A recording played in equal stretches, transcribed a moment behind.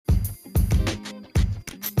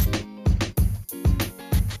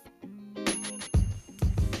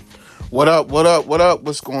What up? What up? What up?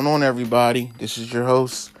 What's going on, everybody? This is your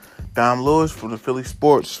host, Dom Lewis from the Philly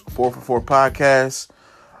Sports 444 podcast.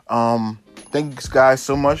 Thank you guys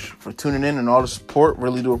so much for tuning in and all the support.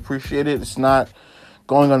 Really do appreciate it. It's not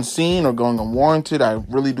going unseen or going unwarranted. I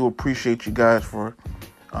really do appreciate you guys for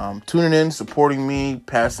tuning in, supporting me,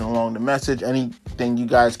 passing along the message. Anything you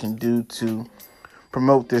guys can do to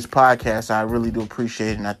promote this podcast, I really do appreciate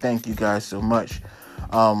it, and I thank you guys so much.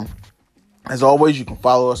 As always, you can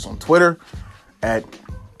follow us on Twitter at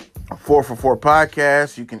 444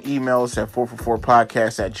 Podcast. You can email us at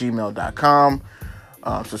 444podcast@gmail.com.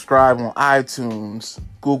 Subscribe on iTunes,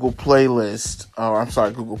 Google Podcast,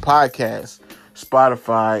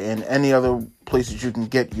 Spotify, and any other places you can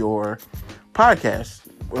get your podcasts.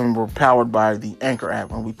 And we're powered by the Anchor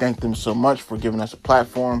app, and we thank them so much for giving us a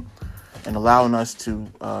platform and allowing us to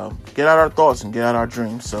get out our thoughts and get out our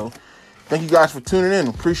dreams. So thank you guys for tuning in.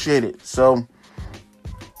 Appreciate it. So,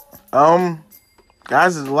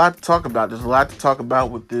 guys, there's a lot to talk about. There's a lot to talk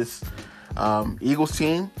about with this Eagles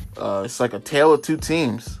team. It's like a tale of two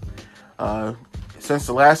teams. Since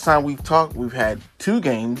the last time we've talked, we've had two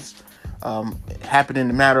games happen in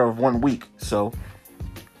a matter of 1 week. So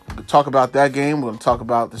we're going to talk about that game. We're going to talk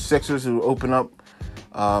about the Sixers, who open up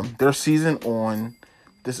their season on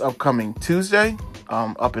this upcoming Tuesday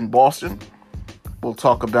up in Boston. We'll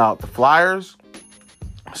talk about the Flyers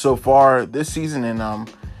so far this season and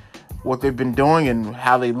what they've been doing and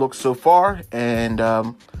how they look so far, and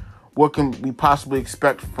what can we possibly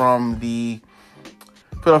expect from the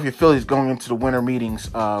Philadelphia Phillies going into the winter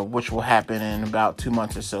meetings, which will happen in about 2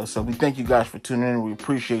 months or so. So we thank you guys for tuning in. We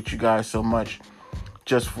appreciate you guys so much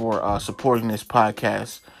just for supporting this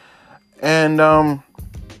podcast. And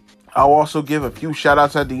I'll also give a few shout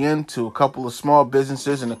outs at the end to a couple of small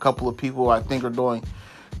businesses and a couple of people I think are doing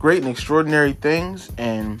great and extraordinary things.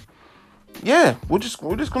 And yeah, we're just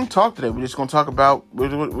going to talk today. We're just going to talk about We're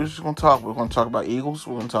going to talk about Eagles.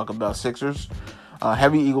 We're going to talk about Sixers,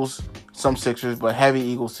 heavy Eagles, some Sixers, but heavy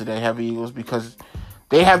Eagles today. Heavy Eagles because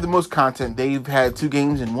they have the most content. They've had 2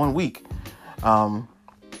 games in 1 week, and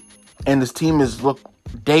this team has looked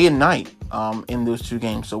day and night in those 2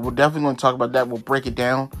 games. So we're definitely going to talk about that. We'll break it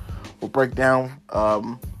down. We'll break down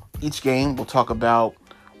each game. We'll talk about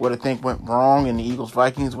what I think went wrong in the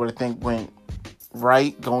Eagles-Vikings, what I think went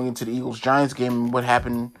right going into the Eagles-Giants game, and what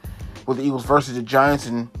happened with the Eagles versus the Giants,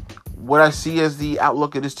 and what I see as the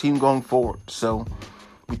outlook of this team going forward. So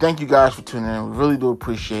we thank you guys for tuning in. We really do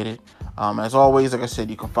appreciate it. As always, like I said,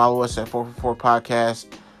 you can follow us at 444 Podcast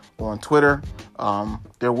on Twitter.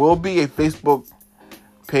 There will be a Facebook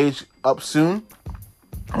page up soon.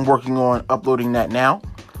 I'm working on uploading that now.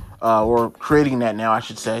 Or creating that now, I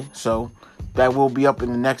should say. So that will be up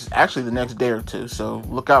in the next day or two. So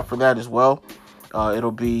look out for that as well.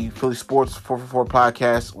 It'll be Philly Sports 444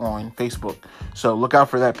 Podcast on Facebook. So look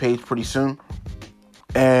out for that page pretty soon.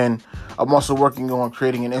 And I'm also working on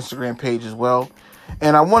creating an Instagram page as well.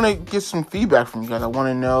 And I want to get some feedback from you guys. I want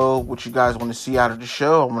to know what you guys want to see out of the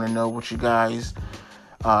show. I want to know what you guys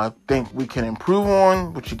think we can improve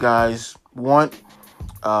on, what you guys want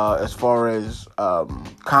as far as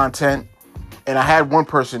content. And I had one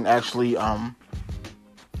person actually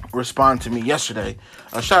respond to me yesterday.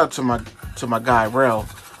 Shout out to my guy Rail.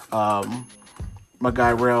 I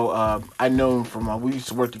know him from we used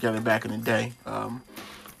to work together back in the day.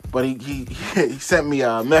 But he sent me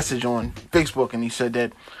a message on Facebook, and he said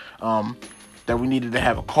that that we needed to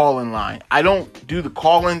have a call-in line. I don't do the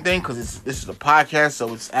call-in thing because this is a podcast,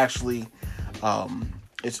 so it's actually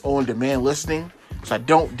it's on-demand listening. So I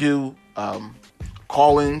don't do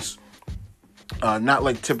call-ins, not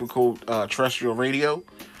like typical terrestrial radio.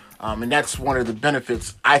 And that's one of the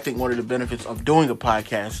benefits, I think one of the benefits of doing a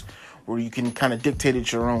podcast, where you can kind of dictate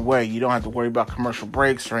it your own way. You don't have to worry about commercial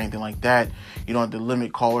breaks or anything like that. You don't have to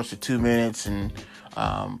limit callers to 2 minutes and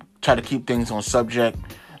try to keep things on subject.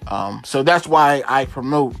 So that's why I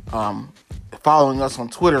promote following us on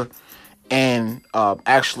Twitter and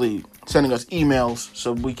actually sending us emails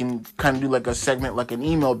so we can kind of do like a segment, like an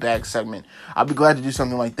email bag segment. I'll be glad to do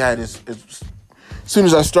something like that as soon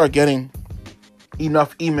as I start getting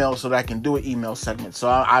enough emails so that I can do an email segment. So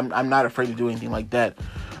I'm not afraid to do anything like that.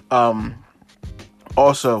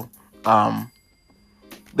 Also,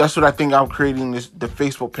 that's what I think I'm creating the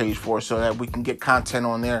Facebook page for, so that we can get content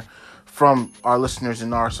on there from our listeners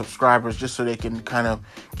and our subscribers, just so they can kind of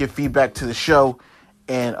give feedback to the show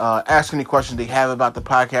and ask any questions they have about the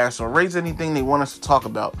podcast or raise anything they want us to talk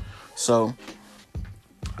about. So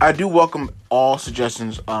I do welcome all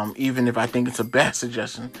suggestions, even if I think it's a bad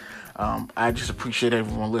suggestion. I just appreciate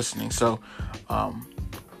everyone listening. So,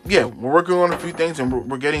 yeah, we're working on a few things,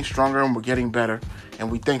 and we're getting stronger and we're getting better.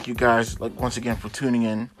 And we thank you guys, once again, for tuning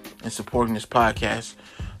in and supporting this podcast.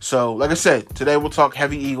 So, like I said, today we'll talk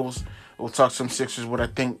heavy Eagles. We'll talk some Sixers, what I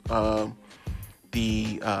think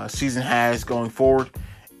the season has going forward,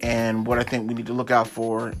 and what I think we need to look out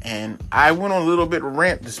for. And I went on a little bit of a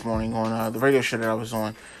rant this morning on the radio show that I was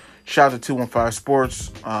on. Shout out to 215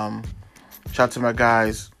 Sports. Shout out to my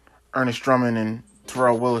guys, Ernest Drummond and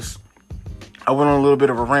Terrell Willis. I went on a little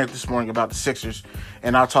bit of a rant this morning about the Sixers,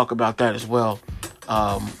 and I'll talk about that as well.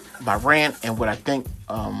 My rant and what I think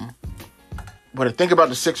about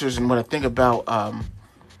the Sixers, and what I think about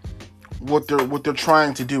what they're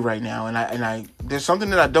trying to do right now. And I there's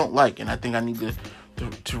something that I don't like, and I think I need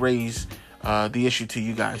to raise the issue to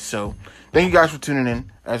you guys. So thank you guys for tuning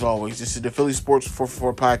in. As always, this is the Philly Sports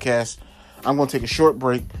 444 podcast. I'm going to take a short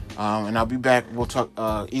break, and I'll be back. We'll talk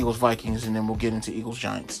Eagles Vikings, and then we'll get into Eagles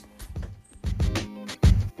Giants.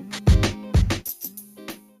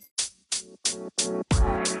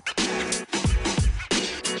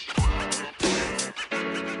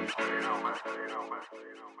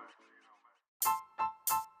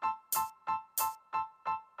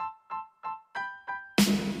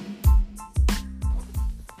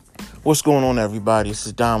 What's going on, everybody? This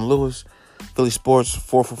is Dom Lewis, Philly Sports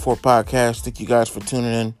 444 podcast. Thank you guys for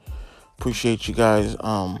tuning in. Appreciate you guys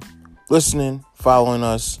listening, following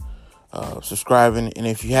us, subscribing. And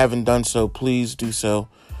if you haven't done so, please do so.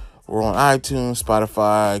 We're on iTunes,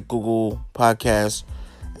 Spotify, Google Podcasts.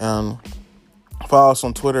 Follow us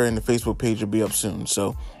on Twitter, and the Facebook page will be up soon.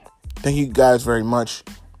 So thank you guys very much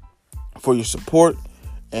for your support.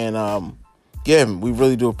 And yeah, we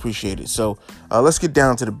really do appreciate it. So let's get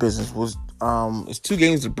down to the business. It's 2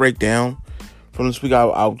 games to break down from this week.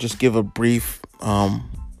 I'll just give a brief. I'll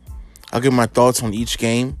give my thoughts on each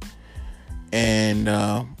game, and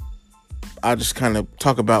I'll just kind of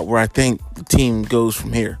talk about where I think the team goes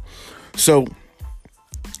from here. So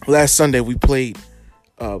last Sunday we played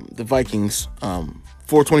the Vikings.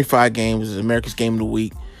 425 game was America's Game of the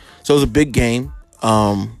Week, so it was a big game.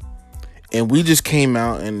 And we just came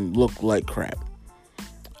out and looked like crap.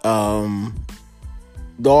 The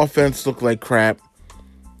offense looked like crap.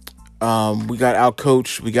 We got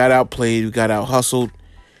out-coached. We got outplayed. We got out-hustled.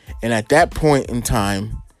 And at that point in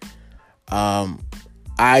time, all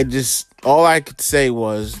I could say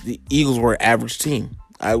was the Eagles were an average team.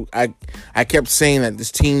 I kept saying that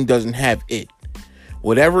this team doesn't have it.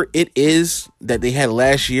 Whatever it is that they had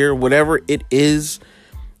last year, whatever it is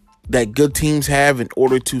that good teams have in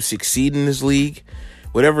order to succeed in this league,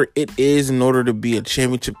 whatever it is in order to be a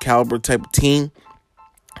championship caliber type of team,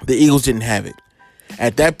 the Eagles didn't have it.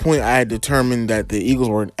 At that point, I had determined that the Eagles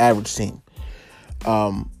were an average team.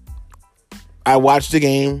 I watched the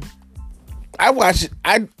game.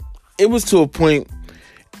 It was to a point,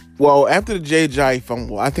 well, after the Jay Ajayi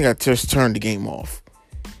fumble, I think I just turned the game off.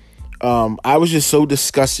 I was just so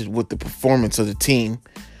disgusted with the performance of the team.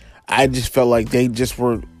 I just felt like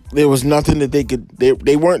there was nothing that they could.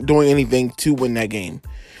 They weren't doing anything to win that game.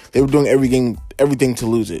 They were doing everything to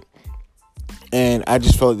lose it. And I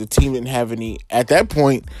just felt like the team didn't have any. At that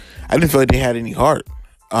point, I didn't feel like they had any heart.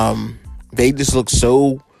 They just looked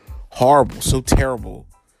so horrible, so terrible.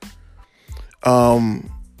 And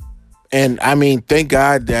I mean, thank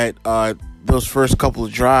God that those first couple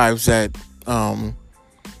of drives that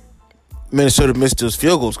Minnesota missed those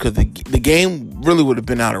field goals, because the game really would have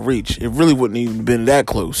been out of reach. It really wouldn't even been that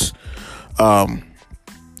close.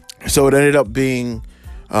 So it ended up being,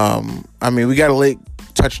 we got a late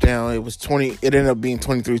touchdown. It ended up being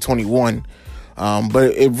 23-21.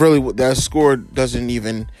 But it really, that score doesn't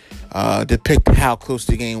even depict how close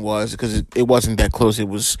the game was, because it wasn't that close. It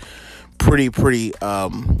was pretty,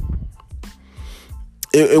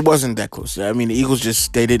 it wasn't that close. I mean, the Eagles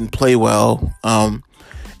they didn't play well.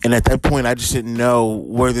 And at that point, I just didn't know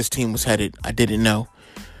where this team was headed. I didn't know.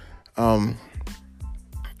 Doug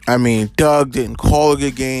didn't call a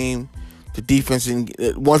good game. The defense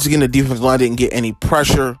the defensive line didn't get any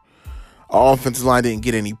pressure. Our offensive line didn't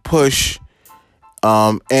get any push.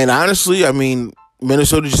 And honestly,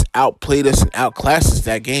 Minnesota just outplayed us and outclassed us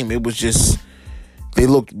that game. It was just, they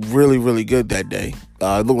looked really, really good that day.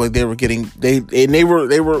 It looked like they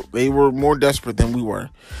were more desperate than we were.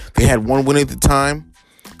 They had one win at the time.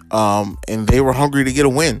 And they were hungry to get a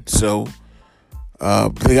win. So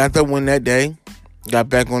they got that win that day. Got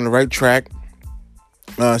back on the right track.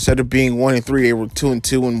 Instead of being 1-3, they were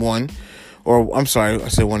 2-2-1. Or I'm sorry, I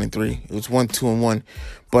said 1-3. It was 1-2-1.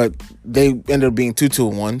 But they ended up being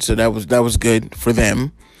 2-2-1. So that was good for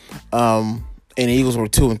them. And the Eagles were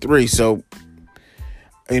 2-3. So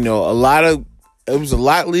it was a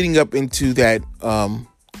lot leading up into that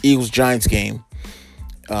Eagles-Giants game.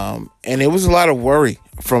 And it was a lot of worry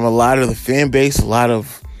from a lot of the fan base, a lot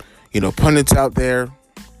of, pundits out there.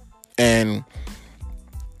 And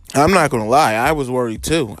I'm not going to lie, I was worried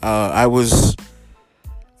too. I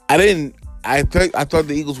thought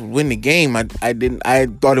the Eagles would win the game. I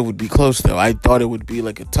thought it would be close though. I thought it would be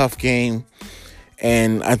like a tough game.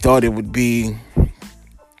 And I thought it would be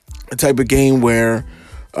a type of game where,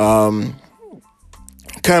 kind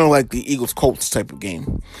of like the Eagles-Colts type of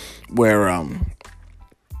game, where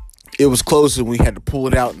it was close and we had to pull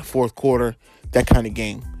it out in the fourth quarter, that kind of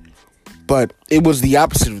game. But it was the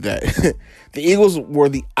opposite of that. The Eagles were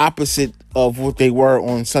the opposite of what they were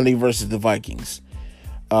on Sunday versus the Vikings.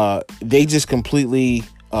 They just completely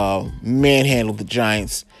manhandled the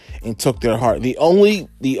Giants and took their heart. The only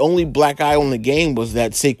black eye on the game was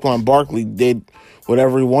that Saquon Barkley did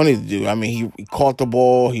whatever he wanted to do. I mean, he caught the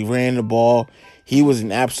ball, he ran the ball. He was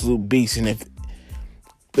an absolute beast. And if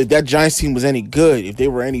that Giants team was any good, if they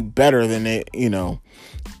were any better than it,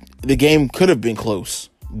 the game could have been close.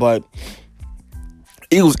 But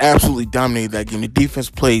Eagles absolutely dominated that game. The defense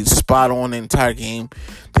played spot on the entire game.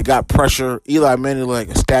 They got pressure. Eli Manning like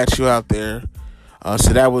a statue out there.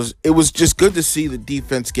 So it was just good to see the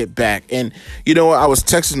defense get back. And I was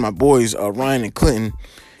texting my boys, Ryan and Clinton.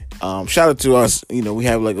 Shout out to us. We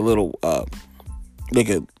have like a little, like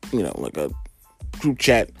a group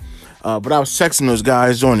chat. But I was texting those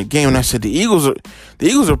guys during the game, and I said the Eagles are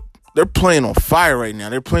they're playing on fire right now.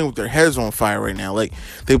 They're playing with their heads on fire right now. Like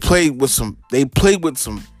they played with some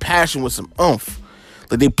passion, with some oomph.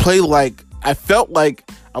 Like they played like I felt like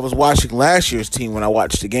I was watching last year's team when I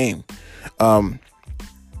watched the game.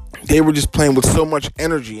 They were just playing with so much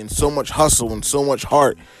energy and so much hustle and so much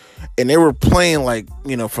heart. And they were playing like,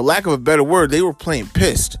 for lack of a better word, they were playing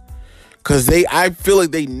pissed. Because I feel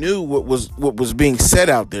like they knew what was being said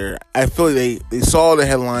out there. I feel like they saw the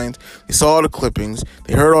headlines, they saw the clippings,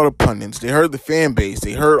 they heard all the pundits, they heard the fan base,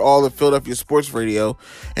 they heard all the Philadelphia sports radio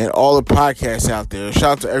and all the podcasts out there. Shout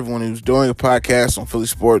out to everyone who's doing a podcast on Philly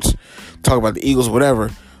sports, talk about the Eagles,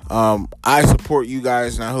 whatever. I support you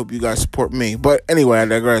guys, and I hope you guys support me. But anyway, I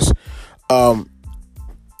digress.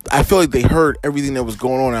 I feel like they heard everything that was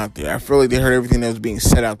going on out there. I feel like they heard everything that was being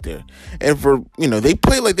said out there. And they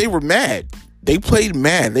played like they were mad. They played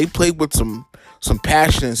mad. They played with some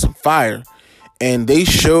passion and some fire. And they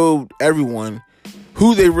showed everyone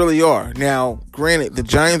who they really are. Now, granted, the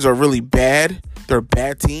Giants are really bad. They're a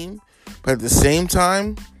bad team. But at the same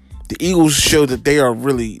time, the Eagles show that they're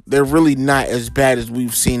really not as bad as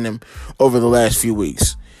we've seen them over the last few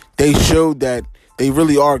weeks. They showed that they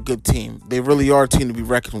really are a good team. They really are a team to be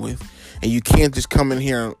reckoned with. And you can't just come in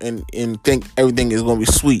here and think everything is going to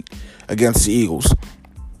be sweet against the Eagles.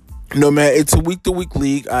 No, man, it's a week-to-week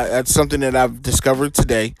league. That's something that I've discovered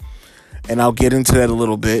today. And I'll get into that a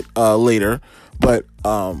little bit later. But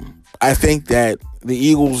I think that the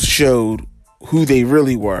Eagles showed who they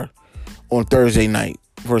really were on Thursday night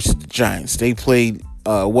versus the Giants. They played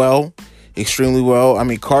well, extremely well. I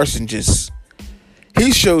mean, Carson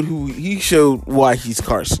he showed why he's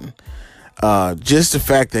Carson. Just the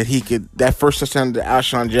fact that that first touchdown to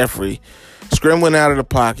Alshon Jeffrey, scrambling out of the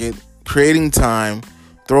pocket, creating time,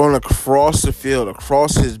 throwing across the field,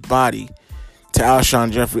 across his body to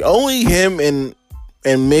Alshon Jeffrey. Only him and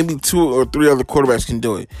maybe 2 or 3 other quarterbacks can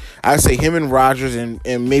do it. I say him and Rodgers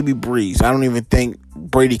and maybe Breeze. I don't even think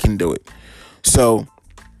Brady can do it. So,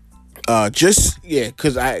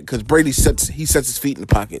 because Brady sets his feet in the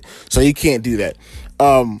pocket, so he can't do that.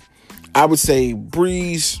 I would say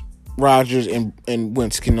Breeze, Rodgers, and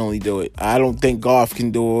Wentz can only do it. I don't think Goff can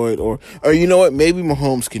do it, or you know what? Maybe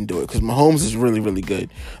Mahomes can do it because Mahomes is really, really good.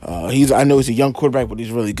 I know he's a young quarterback, but he's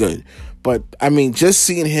really good. But I mean, just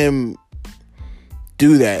seeing him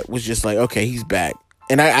do that was just like, okay, he's back.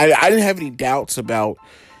 And I didn't have any doubts about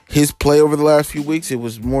his play over the last few weeks. It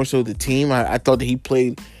was more so the team. I thought that he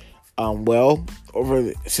played well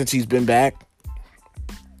since he's been back.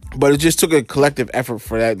 But it just took a collective effort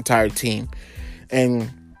for that entire team.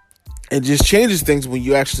 And it just changes things when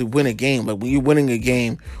you actually win a game. Like when you're winning a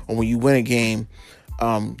game or when you win a game,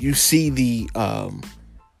 you see the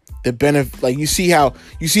benefit. Like you see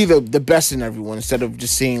the best in everyone instead of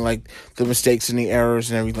just seeing like the mistakes and the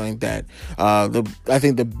errors and everything like that. I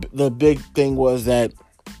think the big thing was that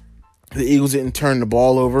the Eagles didn't turn the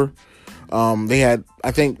ball over.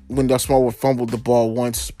 I think Wendell Smallwood fumbled the ball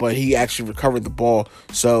once, but he actually recovered the ball,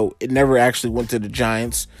 so it never actually went to the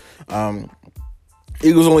Giants.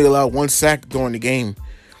 Eagles only allowed 1 sack during the game,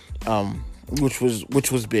 which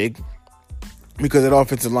was big because that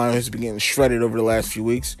offensive line has been getting shredded over the last few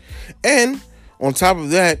weeks. And on top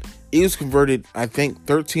of that, Eagles converted, I think,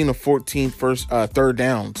 13 or 14 third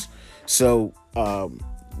downs. So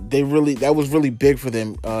that was really big for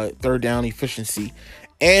them, third down efficiency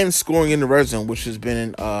and scoring in the red zone, which has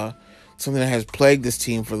been something that has plagued this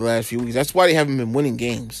team for the last few weeks. That's why they haven't been winning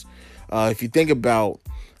games. If you think about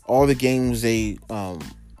all the games they,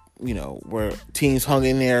 where teams hung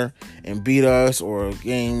in there and beat us, or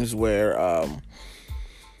games where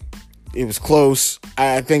it was close,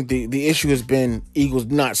 I think the issue has been Eagles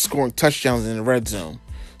not scoring touchdowns in the red zone.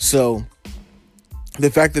 So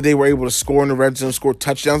the fact that they were able to score in the red zone, score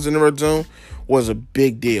touchdowns in the red zone, was a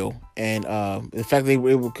big deal. And the fact that they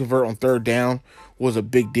were able to convert on third down was a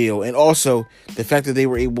big deal. And also, the fact that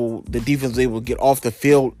the defense was able to get off the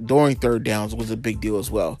field during third downs was a big deal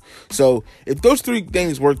as well. So if those three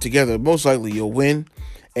things work together, most likely you'll win.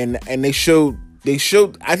 And they showed,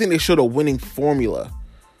 I think they showed a winning formula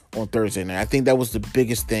on Thursday night. I think that was the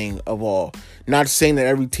biggest thing of all. Not saying that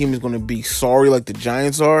every team is going to be sorry like the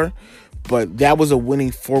Giants are, but that was a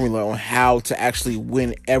winning formula on how to actually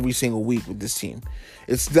win every single week with this team.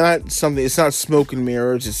 It's not smoke and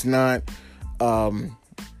mirrors. It's not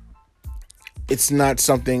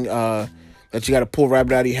something that you got to pull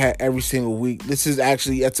rabbit out of your hat every single week. That's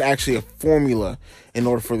actually a formula in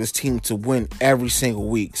order for this team to win every single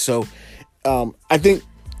week. So I think,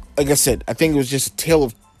 like I said, I think it was just a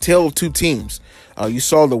tale of two teams. You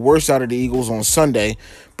saw the worst out of the Eagles on Sunday,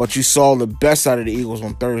 but you saw the best out of the Eagles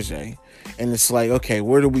on Thursday. And it's like, okay,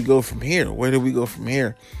 where do we go from here?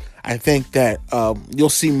 I think that you'll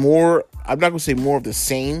see more. I'm not going to say more of the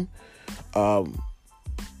same of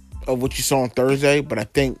what you saw on Thursday, but I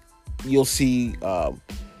think you'll see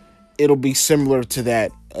it'll be similar to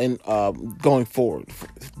that in going forward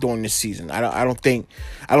during this season. I don't think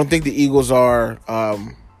the Eagles are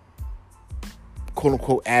quote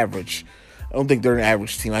unquote average. I don't think they're an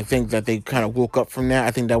average team. I think that they kind of woke up from that.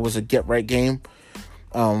 I think that was a get right game.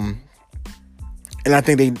 And I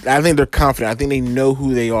think they're confident. I think they know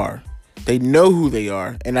who they are.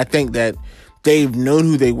 And I think that they've known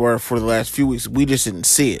who they were for the last few weeks. We just didn't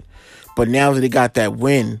see it. But now that they got that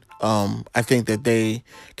win, I think that they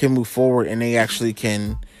can move forward and they actually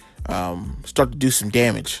can start to do some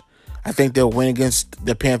damage. I think they'll win against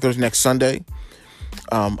the Panthers next Sunday.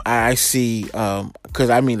 I see, because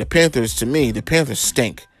the Panthers, to me, the Panthers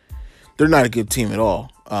stink. They're not a good team at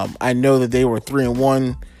all. I know that they were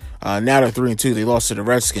 3-1. Now they're 3-2. They lost to the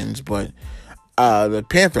Redskins, but the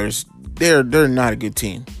Panthers, they're not a good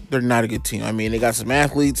team. They're not a good team. They got some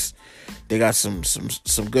athletes. They got some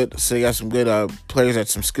good. So they got some good players at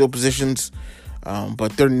some skill positions.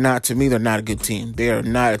 But they're not a good team. They are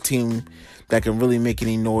not a team that can really make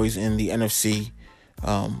any noise in the NFC,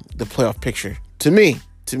 the playoff picture. To me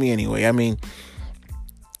anyway.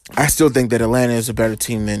 I still think that Atlanta is a better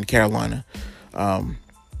team than Carolina, and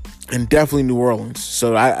definitely New Orleans.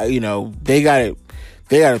 So they got it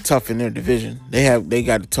tough in their division. They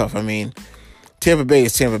got it tough. Tampa Bay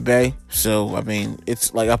is Tampa Bay. So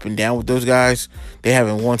it's like up and down with those guys. They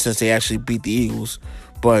haven't won since they actually beat the Eagles.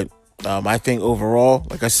 But I think overall,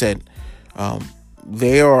 like I said,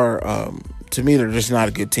 they are to me, they're just not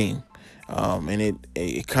a good team. And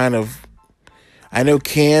it kind of, I know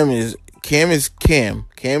Cam is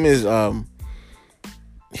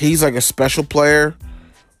he's like a special player,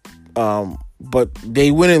 but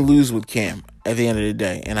they win and lose with Cam at the end of the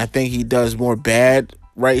day. And I think he does more bad,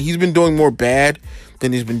 right? He's been doing more bad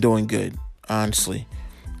than he's been doing good, honestly.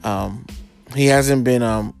 He hasn't been,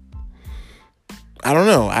 I don't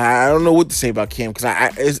know. I don't know what to say about Cam, because I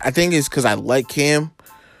think it's because I like Cam.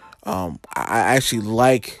 I actually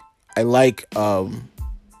like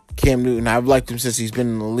Cam Newton. I've liked him since he's been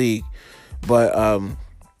in the league, but I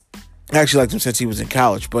actually liked him since he was in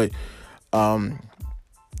college. But I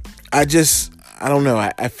don't know.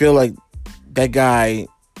 I feel like that guy,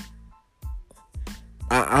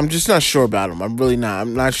 I'm just not sure about him. I'm really not.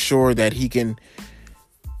 I'm not sure that he can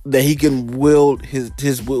will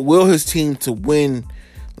his team to win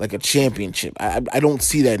like a championship. I don't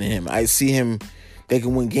see that in him. I see him, they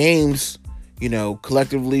can win games,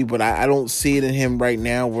 collectively, but I don't see it in him right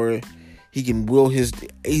now where he can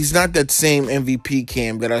he's not that same MVP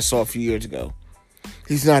Cam that I saw a few years ago.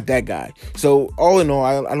 He's not that guy. So all in all,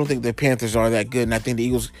 I don't think the Panthers are that good, and I think the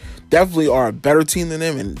Eagles definitely are a better team than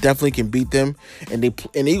them and definitely can beat them. And the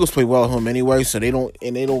Eagles play well at home anyway, so they don't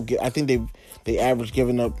get. I think they average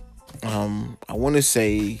giving up. I want to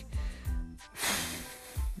say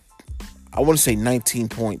 19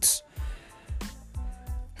 points.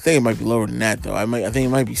 I think it might be lower than that though. I think it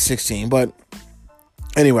might be 16. But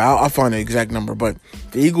anyway, I'll find the exact number. But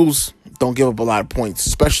the Eagles don't give up a lot of points,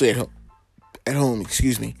 especially at home.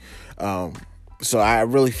 Excuse me. So I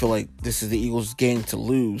really feel like this is the Eagles' game to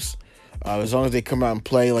lose. As long as they come out and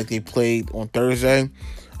play like they played on Thursday,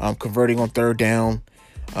 converting on third down,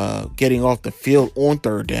 getting off the field on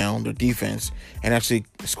third down, their defense, and actually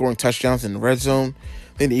scoring touchdowns in the red zone,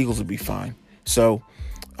 then the Eagles will be fine. So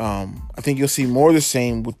I think you'll see more of the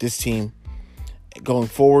same with this team going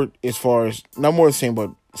forward, as far as not more of the same, but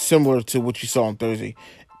similar to what you saw on Thursday.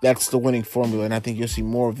 That's the winning formula, and I think you'll see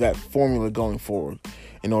more of that formula going forward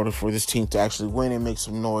in order for this team to actually win and make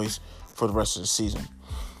some noise for the rest of the season.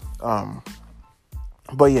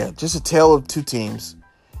 But yeah, just a tale of two teams,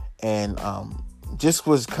 and just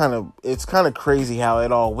was it's kind of crazy how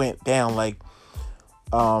it all went down. Like,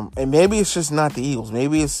 and maybe it's just not the Eagles.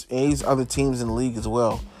 Maybe it's other teams in the league as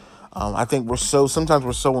well. I think sometimes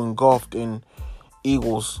we're so engulfed in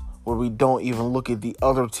Eagles where we don't even look at the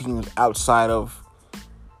other teams outside of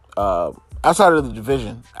the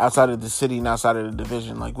division, outside of the city and outside of the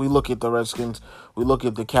division. Like, we look at the Redskins, we look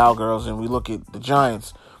at the Cowgirls, and we look at the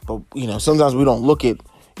Giants. But, sometimes we don't look at,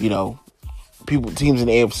 teams in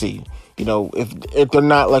the AFC. If they're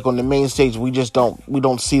not like on the main stage, we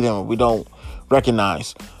don't see them, we don't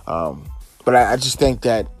recognize. But I just think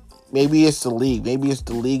that maybe it's the league. Maybe it's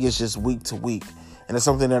the league is just week to week. And it's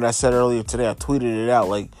something that I said earlier today. I tweeted it out.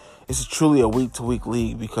 Like, it's truly a week to week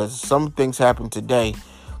league, because some things happened today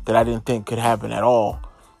that I didn't think could happen at all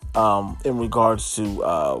in regards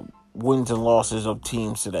to wins and losses of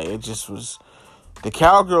teams today. It just was, the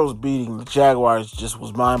Cowgirls beating the Jaguars just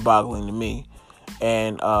was mind-boggling to me.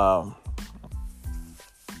 And I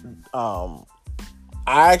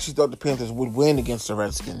actually thought the Panthers would win against the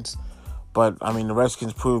Redskins. But, the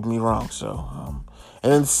Redskins proved me wrong. So,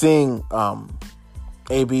 and then seeing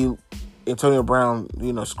AB, Antonio Brown,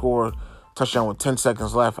 score a touchdown with 10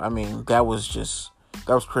 seconds left,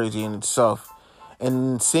 that was crazy in itself.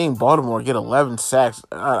 And seeing Baltimore get 11 sacks,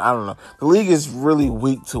 I don't know. The league is really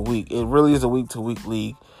week to week. It really is a week to week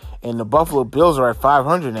league. And the Buffalo Bills are at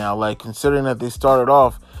 500 now. Like, considering that they started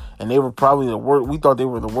off and they were probably the worst, we thought they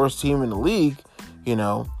were the worst team in the league,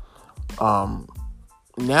 now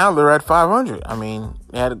they're at 500.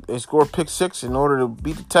 They scored pick six in order to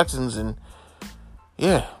beat the Texans, and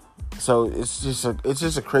yeah. So it's just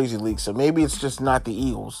a crazy league. So maybe it's just not the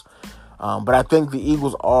Eagles. But I think the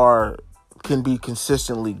Eagles can be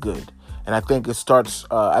consistently good. And I think it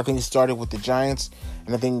started with the Giants,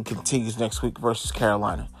 and I think it continues next week versus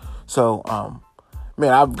Carolina. So,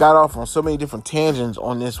 I've got off on so many different tangents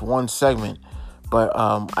on this one segment, but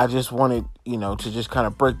I just wanted, to just kind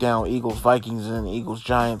of break down Eagles, Vikings, and Eagles,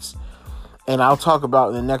 Giants. And I'll talk about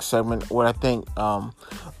in the next segment what I think. I'll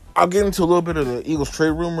get into a little bit of the Eagles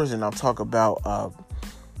trade rumors, and I'll talk about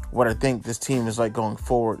what I think this team is like going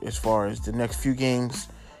forward as far as the next few games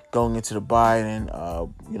going into the bye, and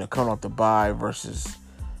coming off the bye versus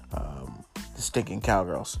the stinking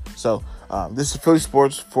Cowgirls. So this is Philly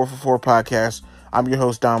Sports 444 podcast. I'm your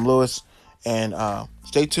host, Dom Lewis, and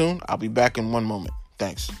stay tuned. I'll be back in one moment.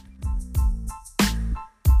 Thanks.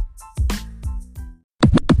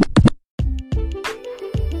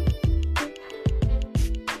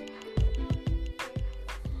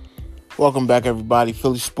 Welcome back, everybody.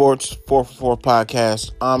 Philly Sports 444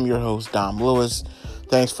 podcast. I'm your host, Dom Lewis.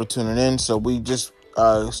 Thanks for tuning in. So we just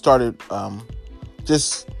talked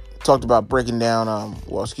about breaking down.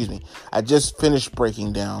 I just finished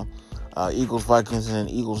breaking down Eagles, Vikings, and then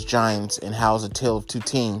Eagles, Giants, and how it's a tale of two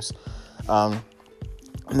teams. Now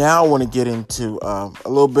I want to get into a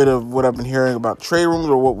little bit of what I've been hearing about trade rumors,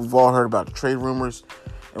 or what we've all heard about the trade rumors,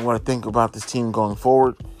 and what I think about this team going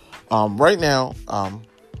forward. Right now,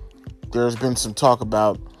 there's been some talk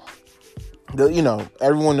about,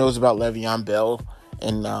 everyone knows about Le'Veon Bell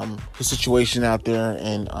and his situation out there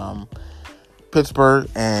in Pittsburgh,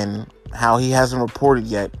 and how he hasn't reported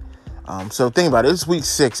yet. So think about it. It's week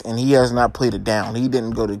 6, and he has not played a down. He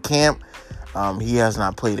didn't go to camp. He has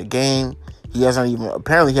not played a game. He hasn't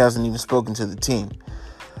even spoken to the team.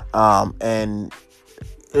 And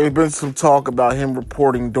there's been some talk about him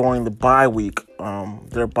reporting during the bye week.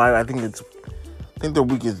 Their bye, I think their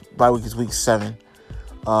bye week is week 7.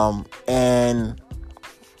 And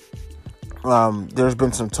there's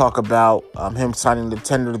been some talk about him signing the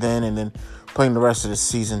tender then, and then playing the rest of the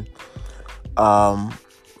season.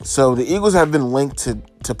 So the Eagles have been linked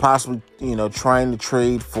to possibly, trying to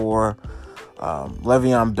trade for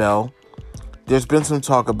Le'Veon Bell. There's been some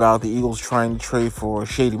talk about the Eagles trying to trade for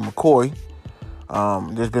Shady McCoy.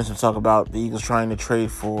 There's been some talk about the Eagles trying to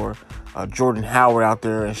trade for Jordan Howard out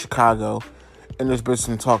there in Chicago. And there's been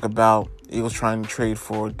some talk about the Eagles trying to trade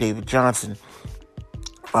for David Johnson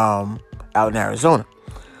out in Arizona.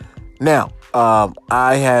 Now,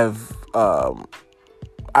 I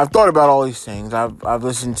I've thought about all these things. I've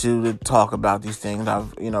listened to the talk about these things.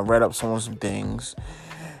 I've read up on some things,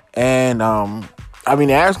 and I mean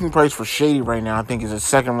the asking price for Shady right now I think is a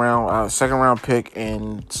second round pick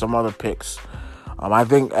and some other picks. I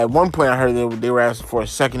think at one point I heard they were asking for a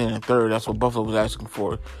second and a third. That's what Buffalo was asking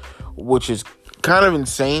for, which is kind of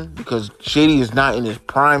insane because Shady is not in his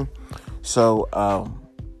prime. So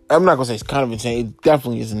I'm not gonna say it's kind of insane. It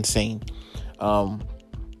definitely is insane.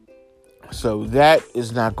 So that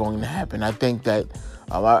is not going to happen. I think that,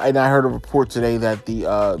 and I heard a report today that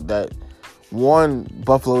that one,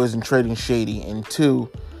 Buffalo isn't trading Shady, and two,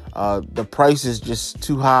 the price is just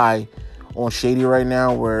too high on Shady right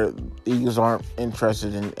now, where the Eagles aren't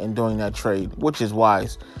interested in doing that trade, which is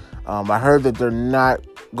wise. I heard that they're not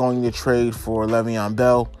going to trade for Le'Veon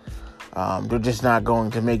Bell. They're just not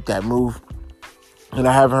going to make that move. And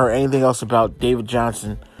I haven't heard anything else about David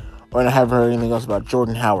Johnson, or I haven't heard anything else about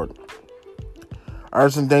Jordan Howard. I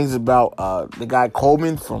heard some things about the guy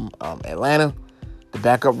Coleman from Atlanta, the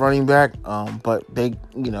backup running back. But they,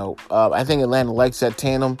 I think Atlanta likes that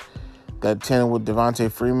tandem with Devontae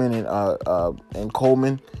Freeman and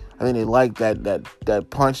Coleman. I think they like that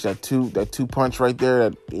punch, that two punch right there,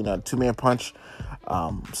 that 2-man punch.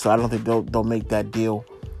 So I don't think they'll make that deal.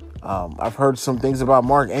 I've heard some things about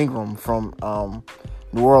Mark Ingram from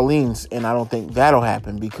New Orleans, and I don't think that'll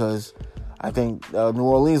happen because I think New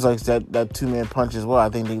Orleans likes that 2-man punch as well. I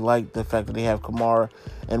think they like the fact that they have Kamara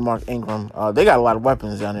and Mark Ingram. They got a lot of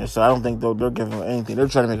weapons down there, so I don't think they're giving them anything. They're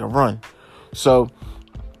trying to make a run. So,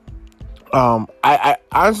 I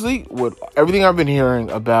honestly, with everything I've been hearing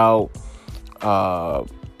about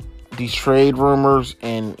these trade rumors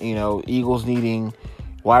and, Eagles needing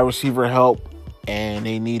wide receiver help and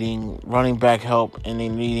they needing running back help and they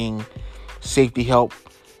needing safety help,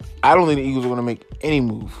 I don't think the Eagles are going to make any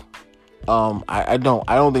move. I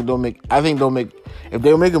don't think they'll make. I think they'll make. If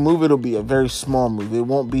they'll make a move, it'll be a very small move. It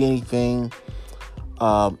won't be anything.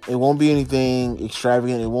 It won't be anything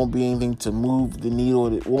extravagant. It won't be anything to move the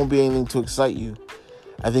needle. It won't be anything to excite you.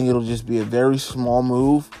 I think it'll just be a very small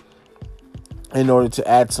move in order to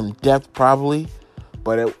add some depth, probably.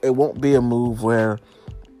 But it won't be a move where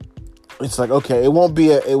it's like, okay, it won't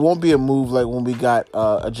be a move like when we got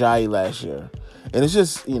Ajayi last year. And it's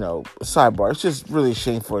just, sidebar, it's just really a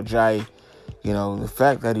shame for Ajayi. The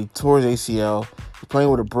fact that he tore his ACL, he's playing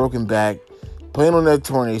with a broken back, playing on that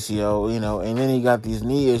torn ACL, and then he got this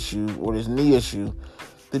knee issue.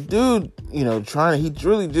 The dude, he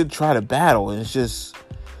really did try to battle. And it's just,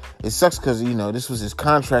 it sucks because, this was his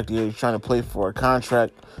contract year. He's trying to play for a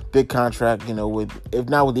contract, big contract, if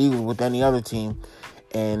not with the Eagles, with any other team.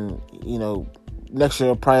 And, next year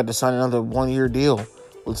he'll probably have to sign another 1-year deal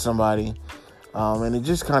with somebody. And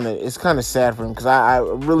it's kind of sad for him because I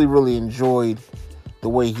really, really enjoyed the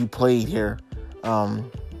way he played here. And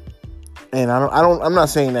I'm not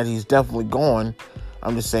saying that he's definitely gone.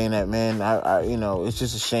 I'm just saying that, man, it's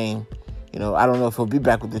just a shame. I don't know if he'll be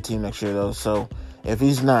back with the team next year though. So if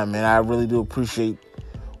he's not, man, I really do appreciate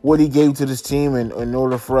what he gave to this team in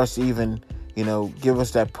order for us to even, give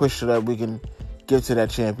us that push so that we can get to that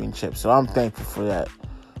championship. So I'm thankful for that.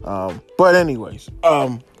 But anyways,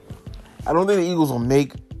 I don't think the Eagles will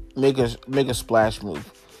make a splash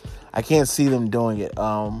move. I can't see them doing it.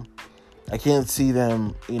 I can't see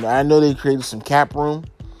them. I know they created some cap room.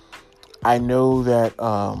 I know that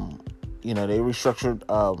they restructured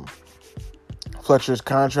Fletcher's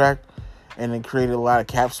contract and then created a lot of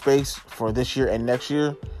cap space for this year and next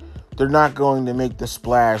year. They're not going to make the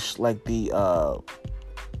splash like they did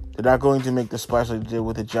with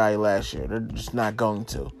Ajayi last year. They're just not going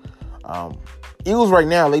to. Eagles right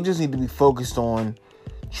now, they just need to be focused on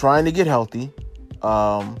trying to get healthy.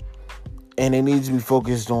 And they need to be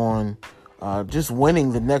focused on just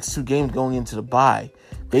winning the next 2 games going into the bye.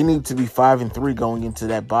 They need to be 5-3 going into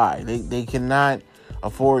that bye. They cannot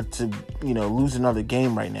afford to, lose another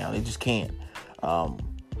game right now. They just can't.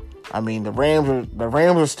 The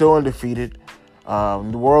Rams are still undefeated.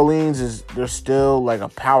 New Orleans they're still like a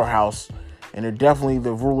powerhouse, and they're definitely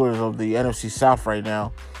the rulers of the NFC South right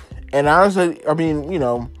now. And honestly,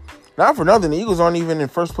 not for nothing, the Eagles aren't even in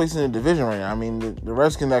first place in the division right now. The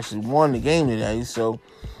Redskins actually won the game today. So,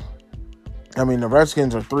 the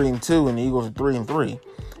Redskins are 3-2 and the Eagles are 3-3.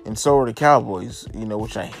 And so are the Cowboys,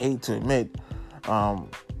 which I hate to admit.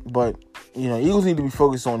 But, Eagles need to be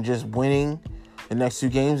focused on just winning the next 2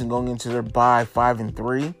 games and going into their bye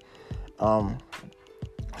 5-3.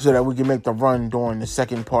 So that we can make the run during the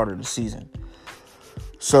second part of the season.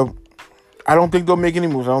 So, I don't think they'll make any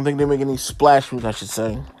moves. I don't think they'll make any splash moves, I should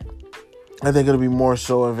say. I think it'll be more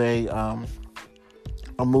so of a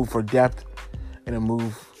move for depth and a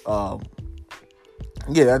move,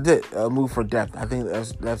 Yeah, that's it. Move for depth. I think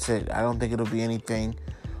that's it. I don't think it'll be anything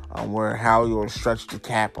where Howie will stretch the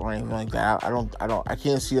cap or anything like that. I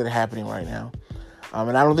can't see that happening right now.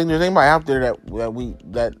 And I don't think there's anybody out there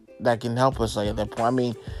that can help us like at that point. I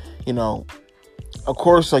mean, you know, of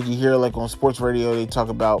course, like you hear like on sports radio, they talk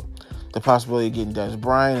about the possibility of getting Des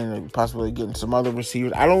Bryant and the possibility of getting some other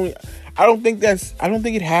receivers. I don't think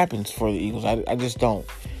it happens for the Eagles. I just don't.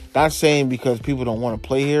 Not saying because people don't want to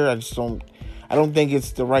play here. I don't think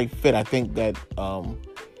it's the right fit. I think that I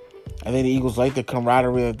think the Eagles like the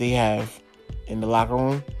camaraderie that they have in the locker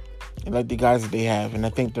room and like the guys that they have, and I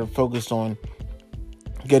think they're focused on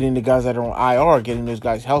getting the guys that are on IR, getting those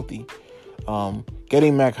guys healthy,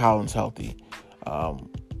 getting Mack Hollins healthy.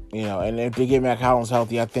 And if they get Mack Hollins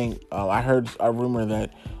healthy, I think I heard a rumor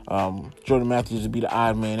that Jordan Matthews would be the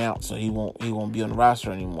odd man out, so he won't be on the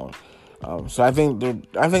roster anymore. So I think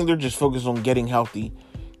they're just focused on getting healthy,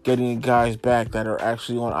 getting the guys back that are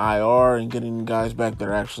actually on IR, and getting the guys back that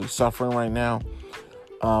are actually suffering right now.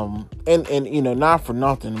 And not for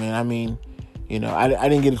nothing, man. I mean, I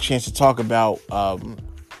didn't get a chance to talk about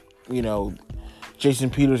Jason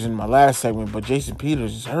Peters in my last segment, but Jason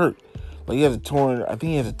Peters is hurt. Like he has a torn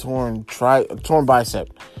bicep,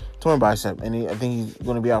 and I think he's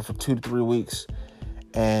going to be out for 2 to 3 weeks,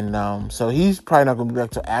 and so he's probably not going to be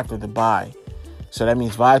back till after the bye. So that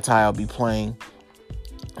means Vaitai will be playing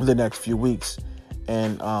the next few weeks,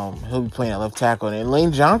 and he'll be playing at left tackle. And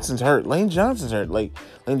Lane Johnson's hurt. Like Lane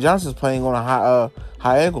Johnson's playing on a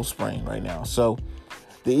high ankle sprain right now. So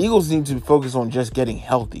the Eagles need to focus on just getting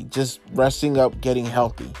healthy, just resting up, getting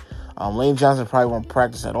healthy. Lane Johnson probably won't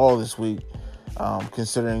practice at all this week,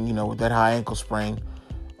 considering, with that high ankle sprain.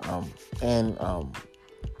 And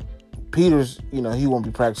Peters, he won't be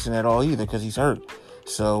practicing at all either because he's hurt.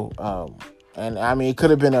 So, and I mean, it could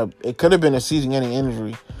have been a season-ending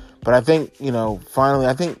injury, but I think, finally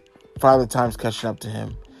the time's catching up to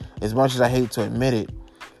him. As much as I hate to admit it,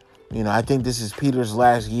 I think this is Peters'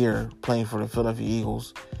 last year playing for the Philadelphia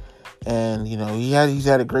Eagles. And, he's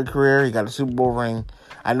had a great career. He got a Super Bowl ring.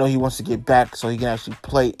 I know he wants to get back so he can actually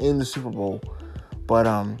play in the Super Bowl. But,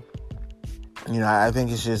 I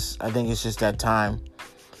think it's just that time.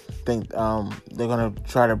 I think they're going to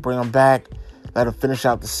try to bring him back, let him finish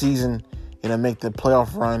out the season, make the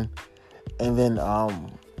playoff run. And then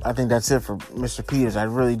I think that's it for Mr. Peters. I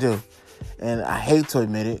really do. And I hate to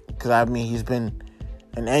admit it because, I mean, he's been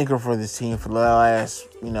an anchor for this team for the last,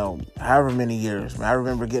 however many years. I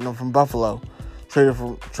remember getting him from Buffalo.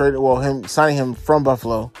 Signing him from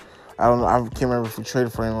Buffalo. I don't know. I can't remember if we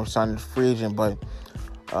traded for him or signed as a free agent, but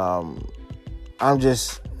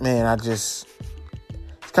it's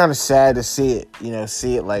kind of sad to see it,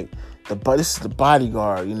 like this is the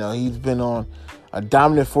bodyguard. He's been on a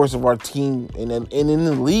dominant force of our team and in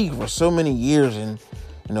the league for so many years, and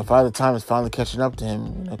Father Time is finally catching up to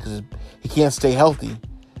him, because he can't stay healthy.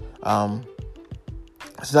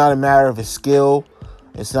 It's not a matter of his skill.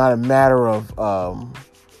 It's not a matter of,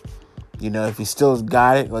 if he still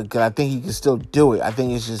got it. Like, I think he can still do it. I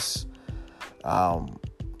think it's just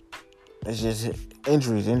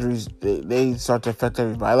injuries. Injuries, they start to affect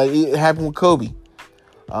everybody. Like, it happened with Kobe.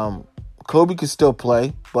 Kobe could still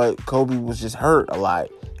play, but Kobe was just hurt a lot.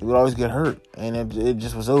 He would always get hurt, and it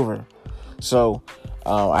just was over. So,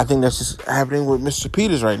 I think that's just happening with Mr.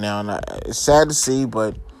 Peters right now. And it's sad to see,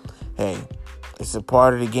 but, hey, it's a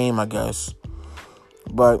part of the game, I guess.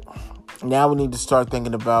 But now we need to start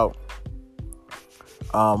thinking about,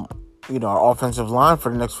 our offensive line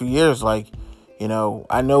for the next few years. Like,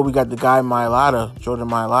 I know we got the guy Jordan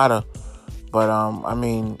Mailata, but,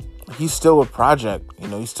 he's still a project.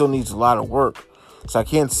 He still needs a lot of work. So I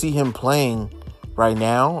can't see him playing right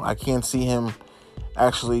now. I can't see him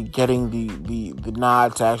actually getting the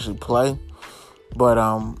nod to actually play. But,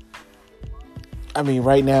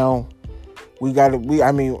 right now, in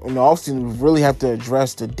the offseason, we really have to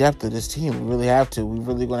address the depth of this team. We really have to. We're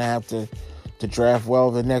really going to have to draft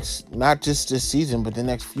well not just this season, but the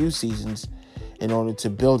next few seasons in order to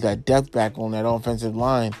build that depth back on that offensive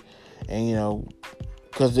line. And,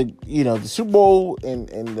 because the Super Bowl and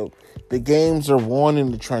the games are won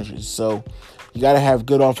in the trenches. So you got to have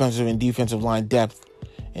good offensive and defensive line depth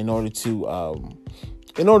in order to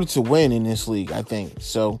win in this league, I think.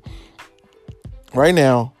 So right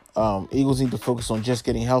now, Eagles need to focus on just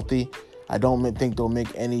getting healthy. I don't think they'll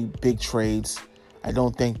make any big trades. I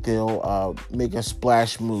don't think they'll make a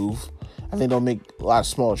splash move. I think they'll make a lot of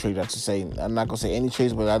smaller trades, I have to say. I'm not going to say any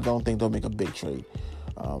trades, but I don't think they'll make a big trade.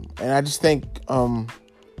 And I just think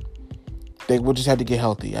they will just have to get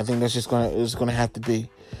healthy. I think that's just going to have to be.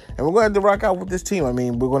 And we're going to have to rock out with this team.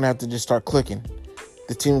 We're going to have to just start clicking.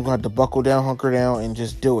 the team's going to have to buckle down, hunker down, and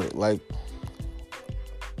just do it. Like,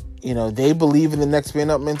 they believe in the next man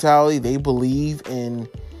up mentality. They believe in,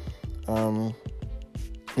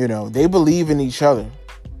 they believe in each other.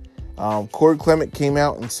 Corey Clement came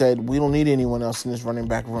out and said, we don't need anyone else in this running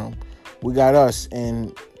back room. We got us. And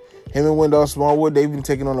him and Wendell Smallwood, they've been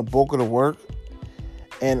taking on the bulk of the work.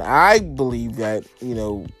 And I believe that,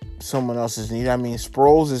 someone else is needed. I mean,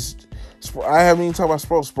 Sproles is... I haven't even talked about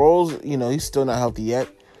Sproles. Sproles, he's still not healthy yet.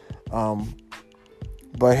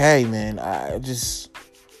 But hey, man, I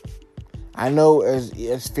know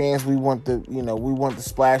as fans we want the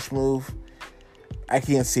splash move. I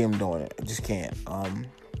can't see him doing it. I just can't. I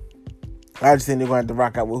just think they're going to have to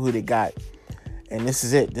rock out with who they got, and this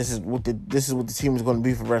is it. This is what the team is going to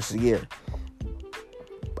be for the rest of the year.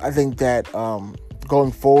 I think that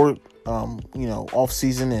going forward, off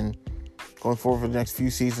season and going forward for the next few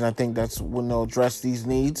seasons, I think that's when they'll address these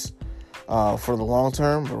needs for the long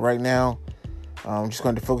term. But right now, I'm just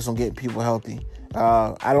going to focus on getting people healthy.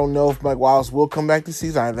 I don't know if Mike Wallace will come back this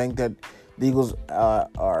season. I think that the Eagles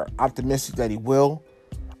are optimistic that he will.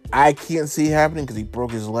 I can't see it happening because he broke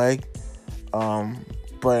his leg.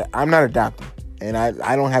 But I'm not a doctor, and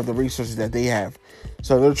I don't have the resources that they have.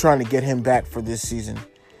 So they're trying to get him back for this season.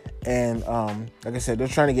 And like I said, they're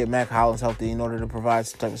trying to get Mack Hollins healthy in order to provide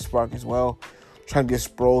some type of spark as well. Trying to get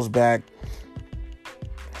Sproles back.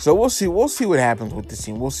 So we'll see. We'll see what happens with this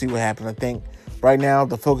team. We'll see what happens. I think right now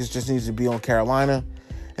the focus just needs to be on Carolina,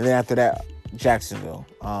 and then after that, Jacksonville.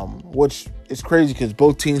 Which is crazy because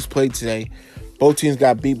both teams played today. Both teams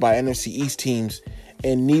got beat by NFC East teams,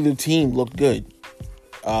 and neither team looked good.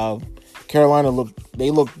 Carolina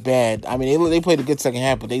looked bad. I mean, they played a good second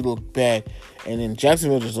half, but they looked bad. And then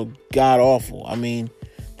Jacksonville just looked god-awful. I mean,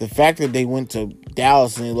 the fact that they went to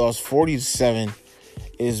Dallas and they lost 40-7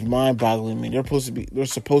 is mind-boggling. I mean, they're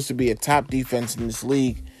supposed to be a top defense in this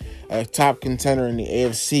league, a top contender in the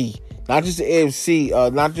AFC. Not just the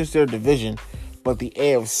AFC, not just their division, but the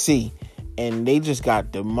AFC. And they just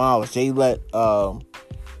got demolished. They let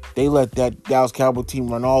that Dallas Cowboy team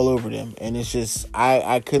run all over them. And it's just,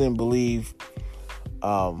 I couldn't believe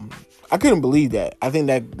that. I think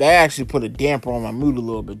that actually put a damper on my mood a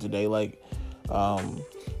little bit today. Like,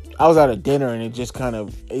 I was at a dinner and it just kind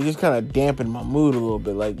of dampened my mood a little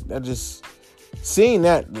bit. Like, seeing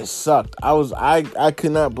that just sucked. I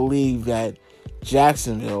could not believe that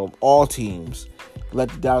Jacksonville, of all teams, let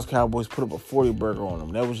the Dallas Cowboys put up a 40 burger on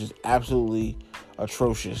them. That was just absolutely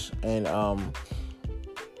atrocious. And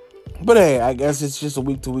but hey, I guess it's just a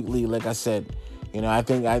week to week league. Like I said, I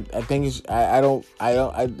think it's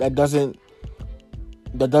that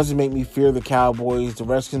doesn't make me fear the Cowboys. The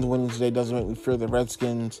Redskins winning today doesn't make me fear the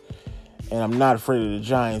Redskins, and I'm not afraid of the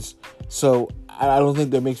Giants. So I don't think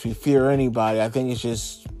that makes me fear anybody. I think it's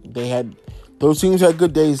just those teams had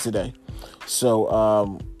good days today.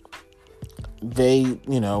 So hey,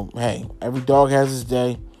 every dog has his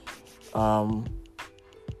day.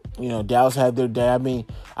 Dallas had their day. I mean,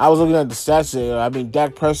 I was looking at the stats today. I mean,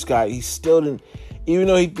 Dak Prescott, he still didn't, even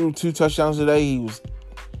though he threw 2 touchdowns today, he was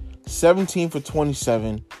 17 for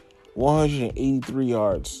 27, 183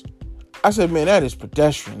 yards. I said, man, that is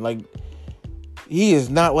pedestrian. Like, he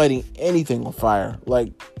is not lighting anything on fire.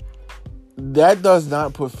 Like, that does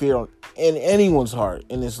not put fear in anyone's heart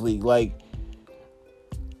in this league. Like,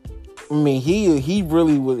 I mean, he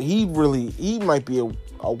might be a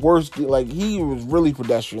worse, like, he was really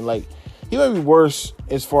pedestrian. Like, he might be worse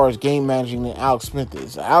as far as game managing than Alex Smith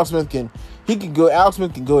is. Alex Smith can go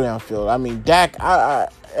downfield. I mean, Dak,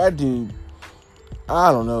 that dude, I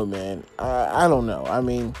don't know, man. I don't know. I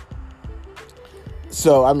mean,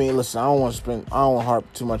 listen, I don't want to harp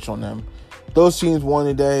too much on them. Those teams won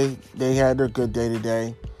today. They had their good day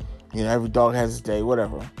today. Every dog has his day,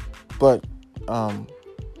 whatever. But,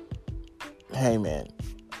 hey, man,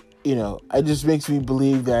 it just makes me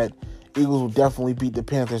believe that Eagles will definitely beat the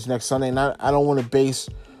Panthers next Sunday. And I don't want to base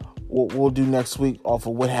what we'll do next week off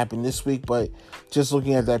of what happened this week, but just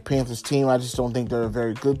looking at that Panthers team, I just don't think they're a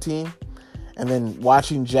very good team. And then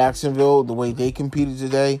watching Jacksonville, the way they competed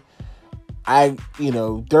today,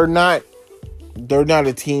 they're not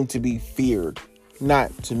a team to be feared.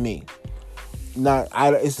 Not to me.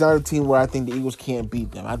 It's not a team where I think the Eagles can't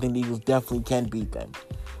beat them. I think the Eagles definitely can beat them.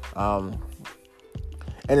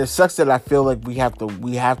 And it sucks that I feel like we have to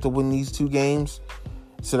win these 2 games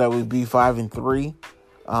so that we'd be 5-3.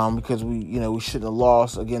 Because we shouldn't have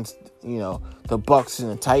lost against the Bucks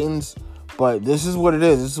and the Titans. But this is what it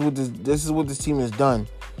is. This is what this team has done.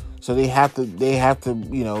 So they have to. I'm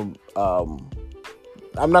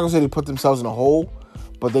not gonna say they put themselves in a hole,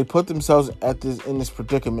 but they put themselves in this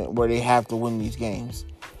predicament where they have to win these games.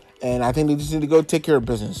 And I think they just need to go take care of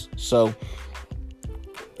business. So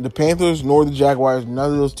the Panthers nor the Jaguars,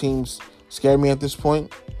 none of those teams scare me at this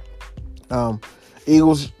point.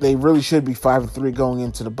 Eagles, they really should be 5-3 going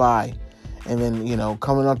into the bye. And then,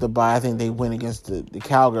 coming up the bye, I think they win against the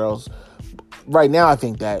Cowgirls. Right now, I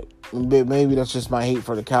think that. Maybe that's just my hate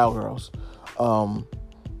for the Cowgirls.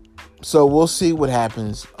 So we'll see what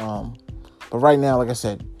happens. But right now, like I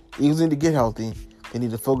said, Eagles need to get healthy. They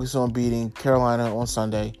need to focus on beating Carolina on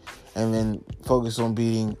Sunday, and then focus on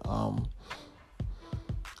beating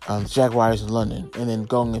the Jaguars in London, and then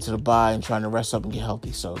going into the bye and trying to rest up and get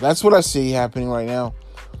healthy. So that's what I see happening right now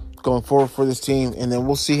going forward for this team, and then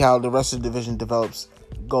we'll see how the rest of the division develops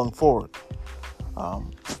going forward.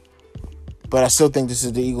 But I still think this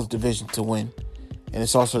is the Eagles' division to win, and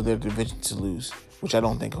it's also their division to lose, which I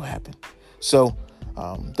don't think will happen. So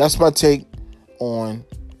that's my take on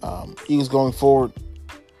Eagles going forward,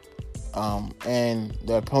 and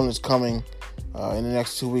the opponents coming in the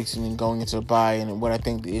next 2 weeks, and then going into the bye, and what I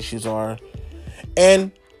think the issues are,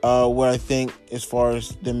 and what I think as far as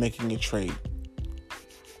them making a trade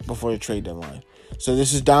before the trade deadline. So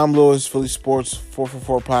this is Dom Lewis, Philly Sports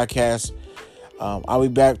 444 podcast. I'll be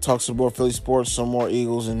back, talk some more Philly sports, some more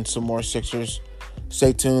Eagles, and some more Sixers.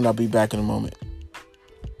 Stay tuned. I'll be back in a moment.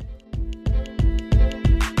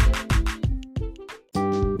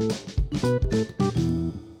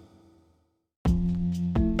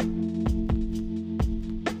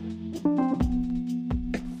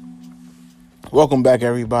 Welcome back,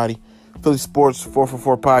 everybody. Philly Sports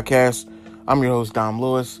 444 podcast. I'm your host, Dom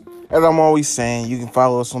Lewis. As I'm always saying, you can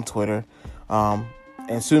follow us on Twitter,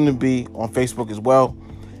 and soon to be on Facebook as well.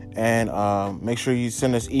 And make sure you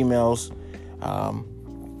send us emails. 'Cause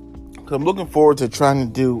I'm looking forward to trying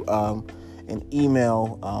to do an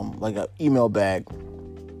email, like an email bag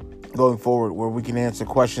going forward, where we can answer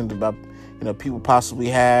questions about people possibly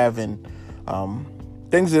have, and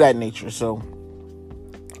things of that nature. So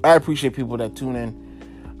I appreciate people that tune in.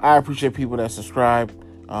 I appreciate people that subscribe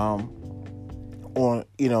on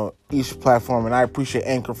each platform, and I appreciate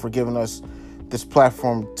Anchor for giving us this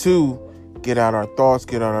platform to get out our thoughts,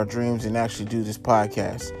 get out our dreams, and actually do this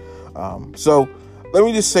podcast. So let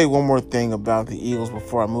me just say one more thing about the Eagles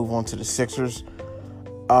before I move on to the Sixers.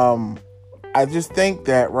 I just think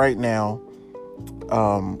that right now,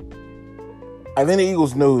 I think the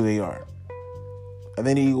Eagles know who they are. I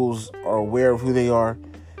think the Eagles are aware of who they are,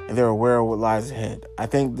 and they're aware of what lies ahead. I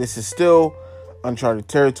think this is still uncharted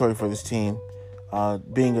territory for this team,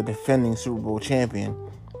 being a defending Super Bowl champion.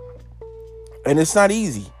 And it's not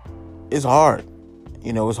easy. It's hard.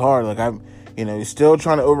 It's hard. Like you're still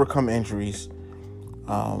trying to overcome injuries.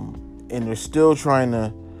 And they're still trying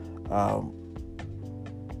to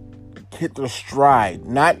hit their stride.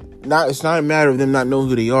 It's not a matter of them not knowing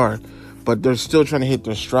who they are, but they're still trying to hit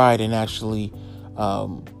their stride and actually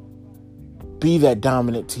be that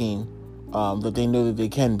dominant team that they know that they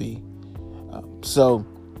can be. So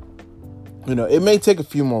it may take a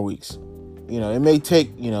few more weeks. It may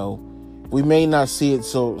take, we may not see it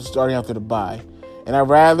starting after the bye. And I'd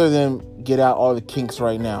rather them get out all the kinks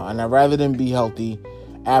right now. And I'd rather them be healthy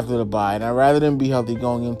after the bye. And I'd rather them be healthy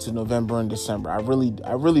going into November and December. I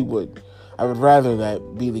really would. I would rather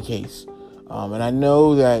that be the case. And I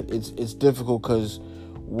know that it's difficult because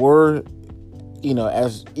we're,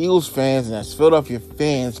 as Eagles fans and as Philadelphia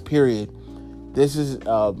fans, period, this is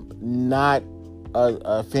not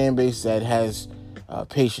a fan base that has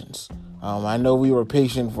patience. I know we were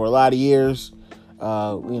patient for a lot of years,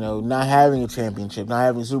 not having a championship, not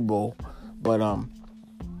having a Super Bowl, but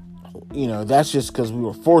that's just because we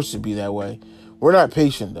were forced to be that way. We're not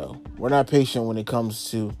patient though. We're not patient when it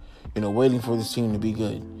comes to waiting for this team to be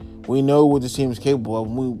good. We know what this team is capable of.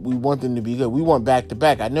 We want them to be good. We want back to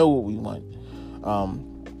back. I know what we want.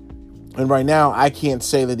 And right now, I can't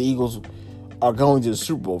say that the Eagles are going to the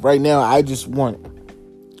Super Bowl. Right now, I just want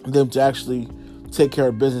them to actually take care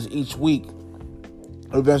of business each week,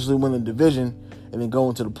 eventually win the division, and then go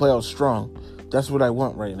into the playoffs strong. That's what I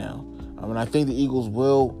want right now. And I think the Eagles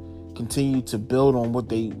will continue to build on what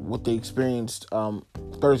they experienced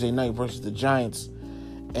Thursday night versus the Giants.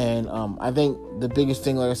 And I think the biggest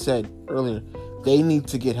thing, like I said earlier, they need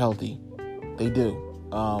to get healthy. They do.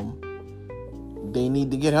 They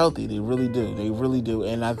need to get healthy. They really do. They really do.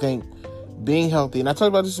 And I think being healthy, and I talked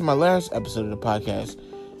about this in my last episode of the podcast,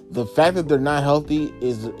 the fact that they're not healthy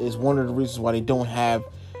is one of the reasons why they don't have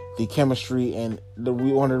the chemistry, and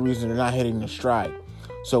one of the reasons they're not hitting their stride.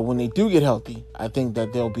 So when they do get healthy, I think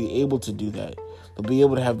that they'll be able to do that. They'll be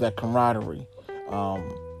able to have that camaraderie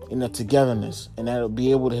and that togetherness, and that'll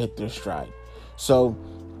be able to hit their stride. So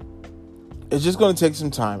it's just going to take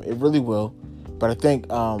some time. It really will. But I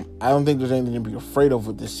think I don't think there's anything to be afraid of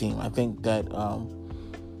with this team. I think that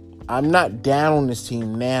I'm not down on this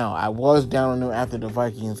team now. I was down on them after the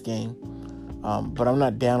Vikings game, but I'm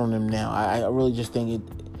not down on them now. I really just think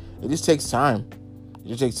it just takes time. It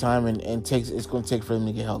just takes time, and it's going to take for them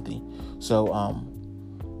to get healthy. So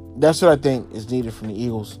that's what I think is needed from the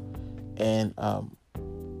Eagles, and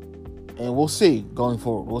we'll see going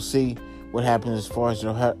forward. We'll see what happens as far as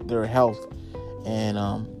their health.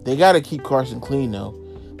 And they got to keep Carson clean, though.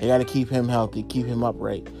 They got to keep him healthy, keep him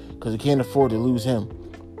upright, because they can't afford to lose him.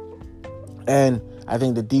 And I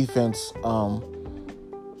think the defense,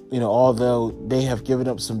 although they have given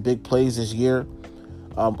up some big plays this year,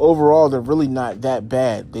 overall they're really not that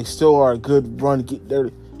bad. They still are a good run.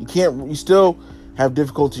 You still have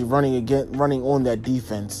difficulty running on that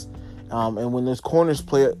defense. And when those corners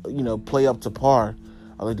play up to par,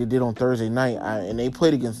 like they did on Thursday night, and they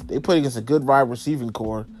played against a good wide receiving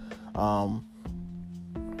core. I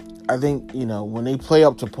think when they play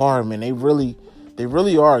up to par, man, they really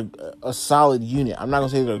are a solid unit. I'm not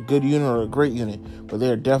gonna say they're a good unit or a great unit, but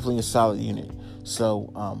they are definitely a solid unit.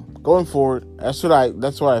 So going forward, that's what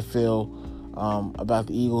I feel about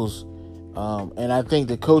the Eagles. And I think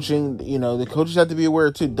the coaching, the coaches have to be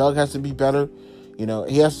aware too. Doug has to be better. He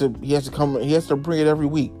has to bring it every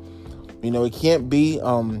week. It can't be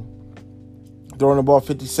throwing the ball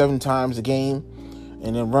 57 times a game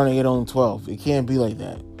and then running it on 12. It can't be like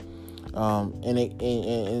that.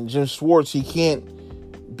 And Jim Schwartz, he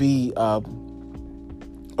can't be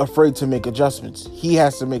afraid to make adjustments. He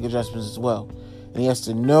has to make adjustments as well, and he has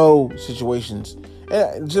to know situations.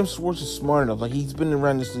 And Jim Schwartz is smart enough. Like, he's been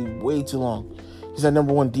around this league way too long. He's had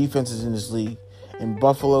number one defenses in this league in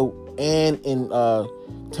Buffalo and in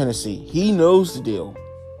Tennessee. He knows the deal.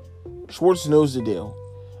 Schwartz knows the deal.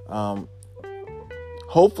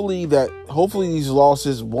 Hopefully these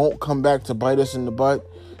losses won't come back to bite us in the butt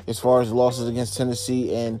as far as losses against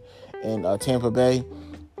Tennessee and Tampa Bay.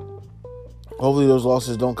 Hopefully those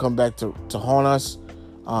losses don't come back to haunt us.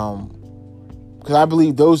 Because I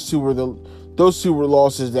believe those two were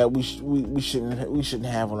losses that we shouldn't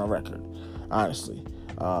have on our record. Honestly,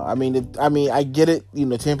 I get it.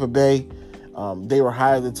 Tampa Bay, they were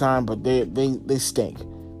high at the time, but they stink.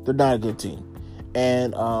 They're not a good team,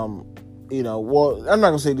 and I'm not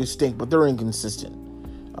gonna say they stink, but they're inconsistent.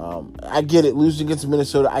 I get it. Losing against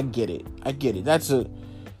Minnesota, I get it. That's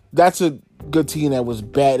a good team that was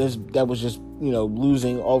bad. That was just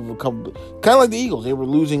losing over a couple, kind of like the Eagles. They were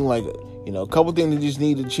losing a couple things they just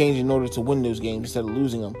needed to change in order to win those games instead of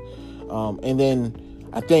losing them. And then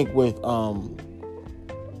I think with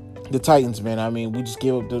the Titans, man, we just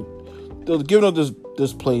gave up giving up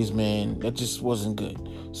those plays, man. That just wasn't good.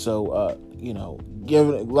 So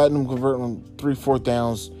letting them convert on 3-4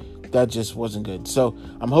 downs, that just wasn't good. So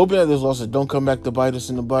I'm hoping that those losses don't come back to bite us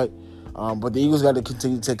in the butt. But the Eagles got to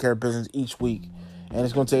continue to take care of business each week. And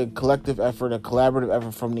it's going to take a collective effort, a collaborative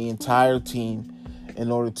effort from the entire team in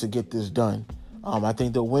order to get this done. I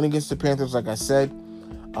think they'll win against the Panthers, like I said.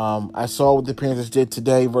 I saw what the Panthers did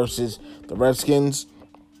today versus the Redskins.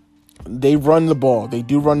 They run the ball. They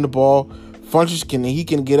do run the ball. Funchess can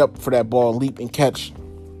get up for that ball and leap and catch.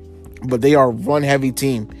 But they are a run-heavy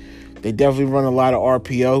team. They definitely run a lot of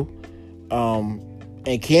RPO.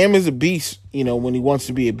 And Cam is a beast, when he wants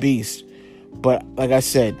to be a beast. But like I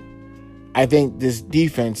said, I think this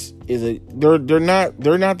defense they're not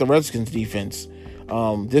the Redskins defense.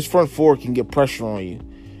 This front four can get pressure on you,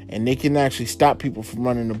 and they can actually stop people from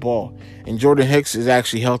running the ball. And Jordan Hicks is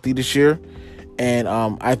actually healthy this year, and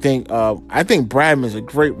I think Bradman is a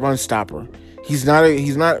great run stopper. He's not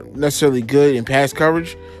necessarily good in pass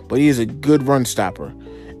coverage, but he is a good run stopper.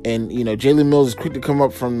 And Jalen Mills is quick to come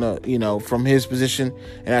up from from his position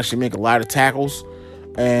and actually make a lot of tackles.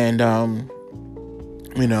 And I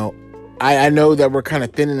know that we're kind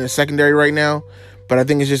of thin in the secondary right now, but I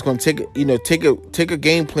think it's just going to take a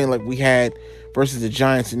game plan like we had versus the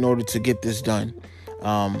Giants in order to get this done.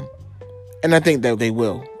 And I think that they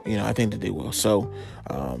will. I think that they will. So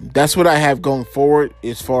that's what I have going forward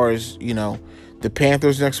as far as the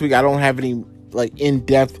Panthers next week. I don't have any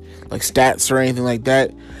in-depth stats or anything like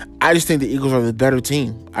that. I just think the Eagles are the better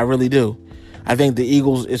team. I really do. I think the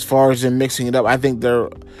Eagles, as far as them mixing it up, I think they're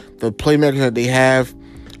the playmakers that they have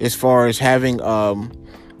as far as having having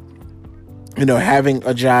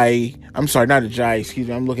Ajayi. I'm sorry, not Ajayi, excuse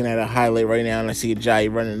me. I'm looking at a highlight right now and I see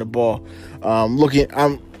Ajayi running the ball. I'm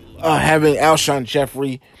having Alshon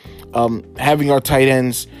Jeffrey, having our tight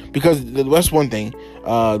ends, because that's one thing.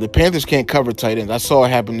 The Panthers can't cover tight ends. I saw it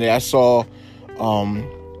happen there. I saw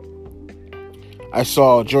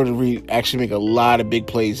Jordan Reed actually make a lot of big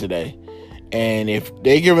plays today. And if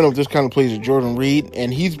they're giving up this kind of plays to Jordan Reed,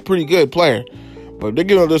 and he's a pretty good player, but if they're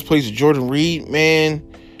giving up this plays to Jordan Reed, man,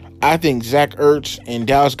 I think Zach Ertz and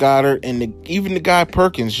Dallas Goedert and even the guy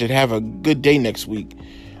Perkins should have a good day next week.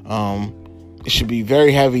 It should be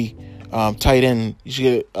very heavy tight end. You should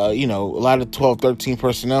get, a lot of 12, 13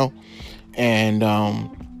 personnel, and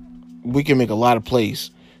we can make a lot of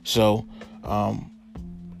plays. So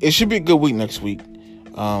it should be a good week next week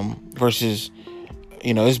versus,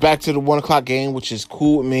 it's back to the 1 o'clock game, which is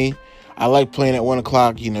cool with me. I like playing at 1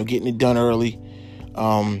 o'clock, getting it done early.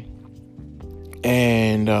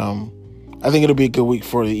 And I think it'll be a good week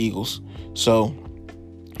for the Eagles. So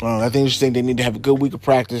I think they need to have a good week of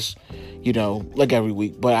practice, like every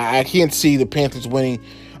week. But I can't see the Panthers winning.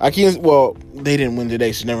 They didn't win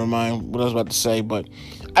today, so never mind what I was about to say. But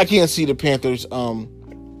I can't see the Panthers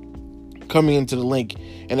coming into the Link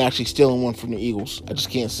and actually stealing one from the Eagles. I just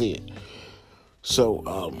can't see it. So,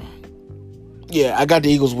 I got the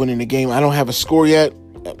Eagles winning the game. I don't have a score yet.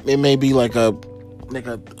 It may be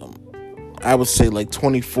I would say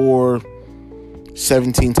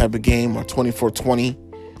 24-17 type of game or 24-20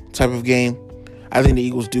 type of game. I think the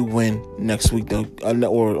Eagles do win next week, though,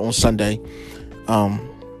 or on Sunday.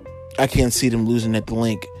 I can't see them losing at the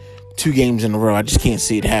Link 2 games in a row. I just can't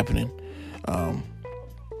see it happening. And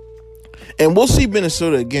we'll see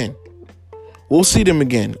Minnesota again. We'll see them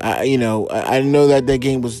again. I know that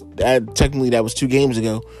game was technically that was 2 games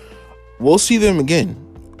ago. We'll see them again.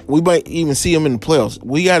 We might even see them in the playoffs.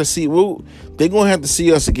 We got to see. They're going to have to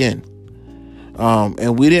see us again.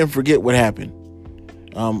 And we didn't forget what happened.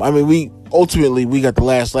 We got the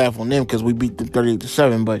last laugh on them because we beat them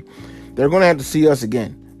 38-7. But they're going to have to see us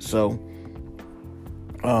again. So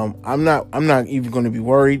I'm not even going to be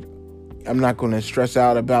worried. I'm not going to stress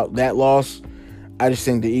out about that loss. I just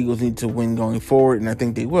think the Eagles need to win going forward, and I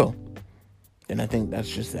think they will. And I think that's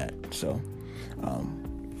just that. So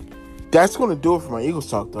that's going to do it for my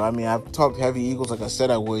Eagles talk, though. I've talked heavy Eagles like I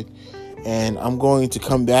said I would, and I'm going to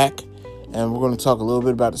come back, and we're going to talk a little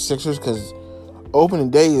bit about the Sixers because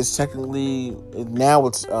opening day is technically now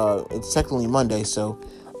it's technically Monday, so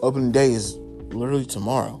opening day is literally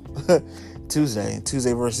tomorrow, Tuesday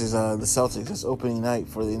versus the Celtics. It's opening night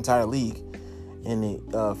for the entire league in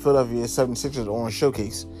the Philadelphia 76ers Orange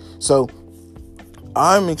Showcase. So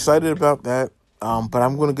I'm excited about that, but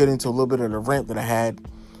I'm going to get into a little bit of the rant that I had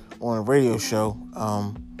on a radio show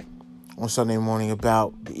on Sunday morning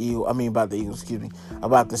about the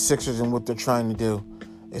Sixers and what they're trying to do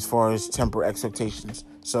as far as temper expectations.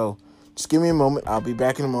 So just give me a moment. I'll be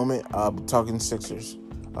back in a moment. I'll be talking Sixers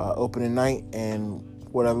opening night and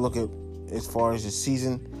what I look at as far as the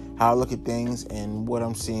season, how I look at things, and what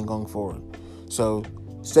I'm seeing going forward. So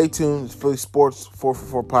stay tuned. It's Philly Sports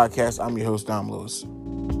 444 Podcast. I'm your host, Dom Lewis.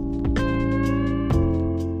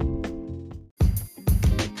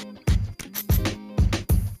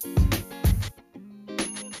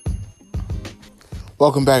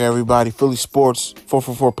 Welcome back, everybody. Philly Sports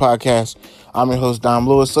 444 Podcast. I'm your host, Dom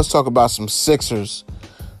Lewis. Let's talk about some Sixers.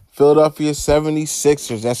 Philadelphia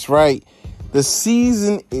 76ers. That's right. The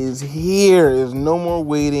season is here. There's no more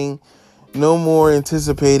waiting. No more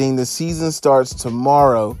anticipating. The season starts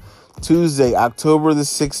tomorrow, Tuesday, October the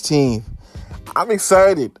 16th. I'm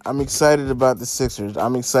excited. I'm excited about the Sixers.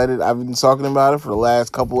 I'm excited. I've been talking about it for the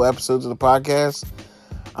last couple episodes of the podcast.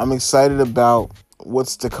 I'm excited about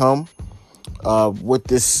what's to come with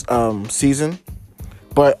this season.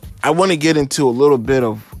 But I want to get into a little bit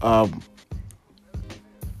of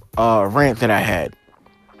rant that I had.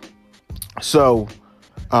 So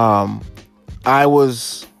I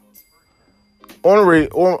was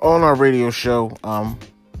on our radio show on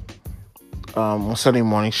Sunday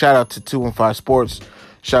morning. Shout out to 215 Sports.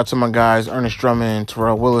 Shout out to my guys Ernest Drummond and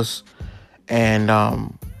Terrell Willis. And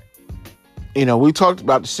we talked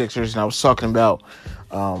about the Sixers, and I was talking about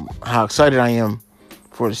how excited I am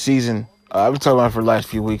for the season. I've been talking about it for the last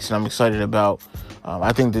few weeks, and I'm excited about.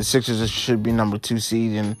 I think the Sixers should be number 2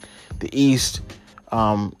 seed in the East.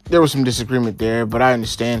 There was some disagreement there, but I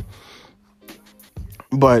understand.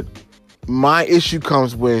 But my issue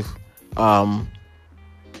comes with the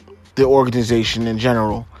organization in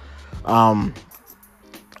general. I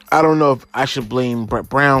don't know if I should blame Brett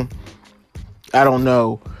Brown. I don't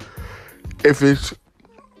know if it's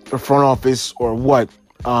the front office or what.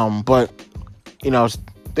 But I was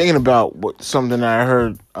thinking about something that I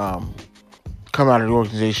heard come out of the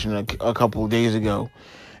organization a couple of days ago,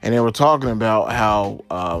 and they were talking about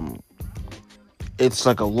how it's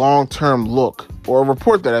like a long-term look, or a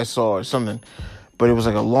report that I saw or something, but it was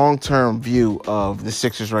like a long-term view of the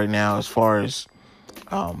Sixers right now as far as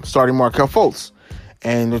starting Markelle Fultz.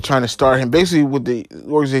 and they're trying to start him. Basically, what the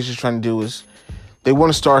organization is trying to do is they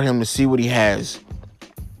want to start him to see what he has.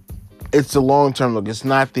 It's the long-term look. It's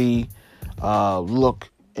not the look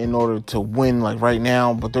in order to win like right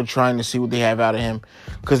now, but they're trying to see what they have out of him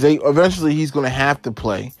because eventually he's going to have to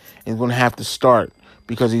play and he's going to have to start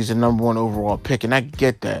because he's the number 1 overall pick, and I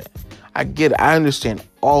get that. I get it. I understand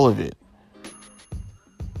all of it.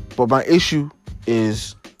 But my issue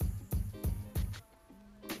is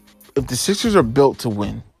if the Sixers are built to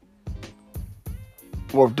win,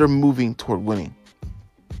 or if they're moving toward winning,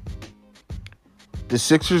 the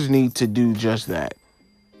Sixers need to do just that.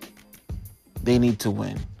 They need to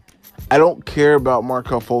win. I don't care about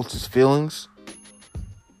Markelle Fultz's feelings.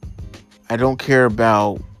 I don't care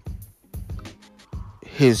about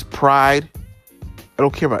his pride. I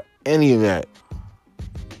don't care about any of that.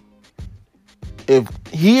 If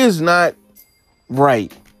he is not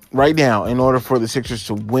right now in order for the Sixers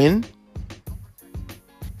to win,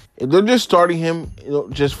 if they're just starting him,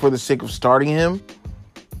 just for the sake of starting him,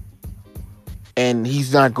 and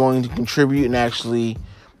he's not going to contribute and actually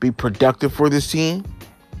be productive for this team,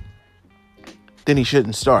 then he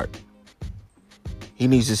shouldn't start. He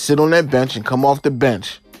needs to sit on that bench and come off the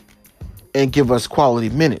bench and give us quality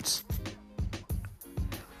minutes.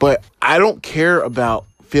 But I don't care about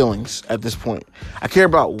feelings at this point. I care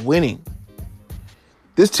about winning.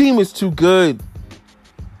 This team is too good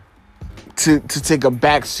to take a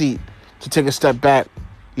back seat, to take a step back,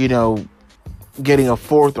 getting a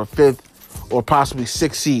 4th or 5th or possibly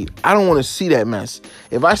 6th seed. I don't want to see that mess.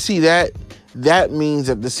 If I see that, that means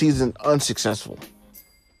that the season's unsuccessful.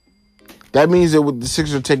 That means that with the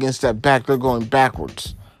Sixers are taking a step back, they're going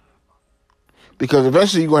backwards. Because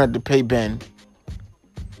eventually you're going to have to pay Ben.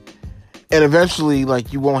 And eventually,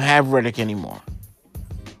 you won't have Redick anymore.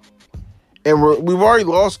 And we've already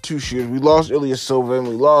lost 2 shooters. We lost Ilya Silva and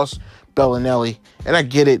we lost Bellinelli. And I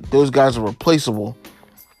get it. Those guys are replaceable.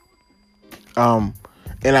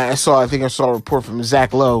 And I think I saw a report from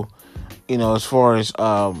Zach Lowe, as far as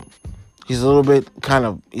he's a little bit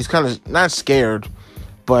he's kind of not scared,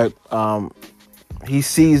 but he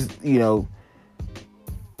sees, not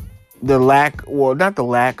the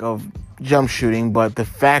lack of jump shooting, but the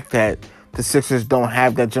fact that the Sixers don't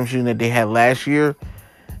have that jump shooting that they had last year,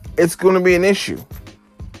 it's going to be an issue.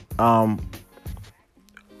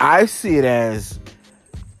 I see it as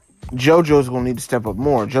JoJo's going to need to step up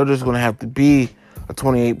more. JoJo's going to have to be a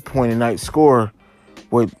 28-point-a-night scorer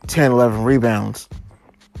with 10, 11 rebounds.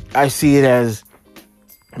 I see it as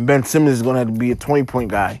Ben Simmons is going to have to be a 20-point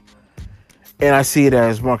guy. And I see it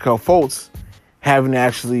as Markelle Fultz having to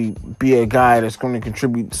actually be a guy that's going to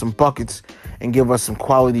contribute some buckets and give us some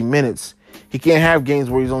quality minutes. He can't have games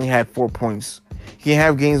where he's only had 4 points. He can't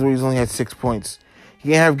have games where he's only had 6 points. He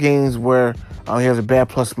can't have games where he has a bad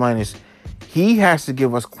plus-minus. He has to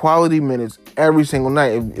give us quality minutes every single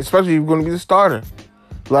night, especially if you're going to be the starter.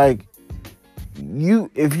 If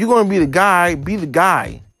you're going to be the guy, be the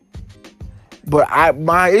guy. But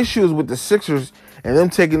my issue is with the Sixers and them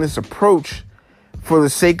taking this approach for the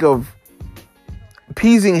sake of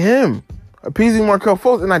appeasing Markelle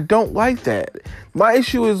Fultz, and I don't like that. My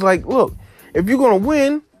issue is look, if you're going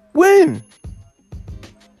to win.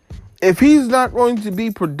 If he's not going to be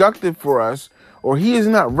productive for us, or he is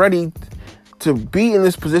not ready to be in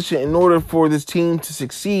this position in order for this team to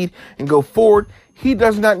succeed and go forward, he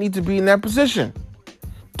does not need to be in that position.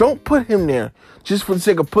 Don't put him there just for the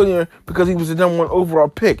sake of putting him because he was the number 1 overall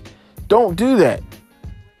pick. Don't do that.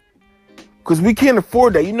 Because we can't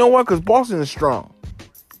afford that. You know what? Because Boston is strong.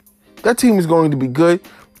 That team is going to be good.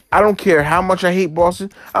 I don't care how much I hate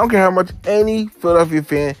Boston. I don't care how much any Philadelphia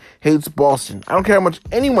fan hates Boston. I don't care how much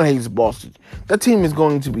anyone hates Boston. That team is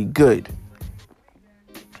going to be good.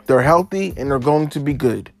 They're healthy and they're going to be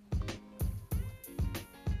good.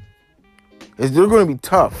 They're going to be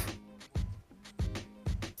tough.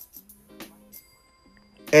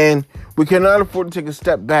 And we cannot afford to take a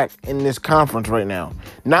step back in this conference right now.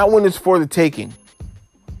 Not when it's for the taking.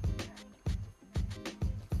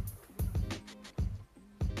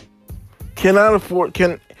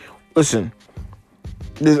 Listen,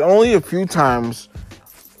 there's only a few times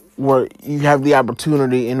where you have the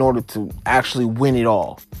opportunity in order to actually win it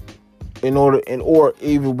all. Or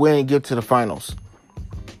even win and get to the finals.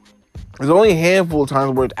 There's only a handful of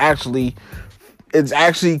times where it's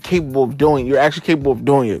actually capable of doing it. You're actually capable of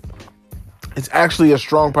doing it. It's actually a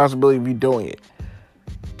strong possibility of you doing it.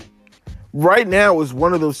 Right now is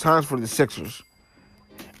one of those times for the Sixers.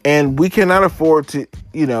 And we cannot afford to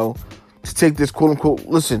take this quote-unquote,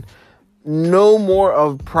 listen, no more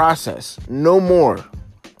of process. No more.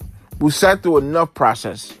 We sat through enough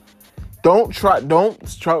process. Don't try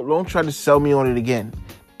to sell me on it again.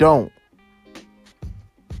 Don't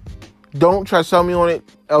try to sell me on it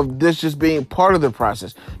of this just being part of the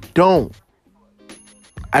process. Don't.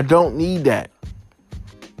 I don't need that.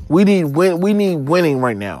 We need winning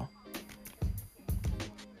right now.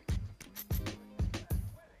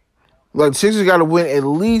 Like, the Sixers got to win at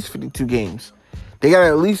least 52 games. They got to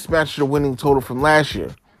at least match the winning total from last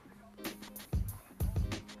year.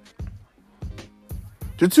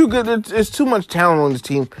 They're too good. There's too much talent on this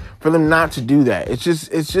team for them not to do that. It's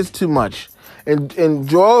just too much. And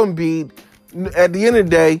Joel Embiid, at the end of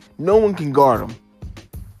the day, no one can guard him.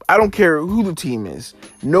 I don't care who the team is.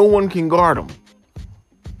 No one can guard him.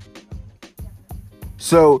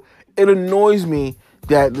 So it annoys me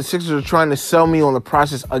that the Sixers are trying to sell me on the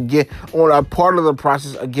process again, on a part of the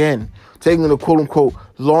process again, taking the quote-unquote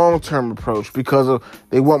long-term approach because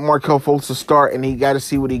they want Markelle Fultz to start and he got to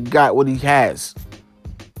see what he has.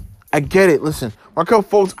 I get it. Listen, Markelle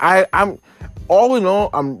Fultz, I'm all in all,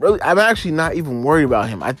 I'm actually not even worried about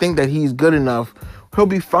him. I think that he's good enough. He'll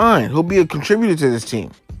be fine. He'll be a contributor to this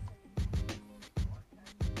team.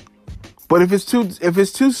 But if it's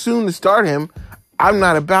too soon to start him, I'm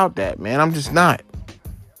not about that, man. I'm just not.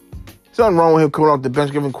 There's nothing wrong with him coming off the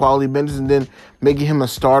bench, giving quality minutes, and then making him a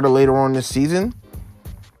starter later on this season.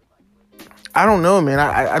 I don't know, man.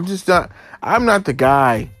 I'm just not. I'm not the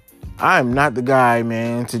guy. I'm not the guy,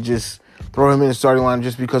 man, to just throw him in the starting line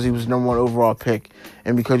just because he was number 1 overall pick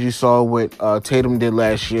and because you saw what Tatum did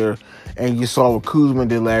last year and you saw what Kuzma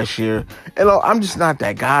did last year. And I'm just not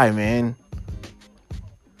that guy, man.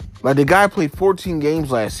 Like, the guy played 14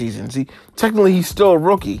 games last season. See, technically he's still a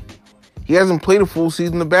rookie. He hasn't played a full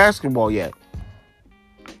season of basketball yet.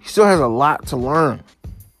 He still has a lot to learn.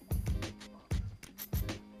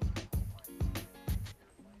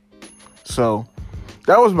 So,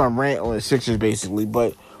 that was my rant on the Sixers, basically.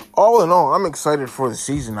 But all in all, I'm excited for the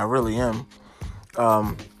season. I really am. It's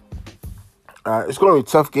going to be a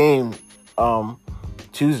tough game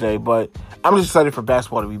Tuesday, but I'm just excited for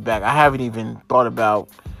basketball to be back. I haven't even thought about,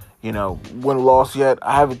 win or loss yet.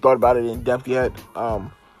 I haven't thought about it in depth yet.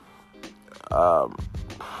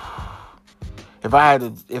 If I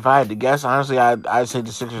had to guess, honestly, I'd say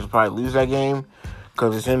the Sixers would probably lose that game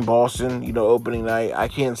because it's in Boston, opening night. I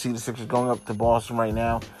can't see the Sixers going up to Boston right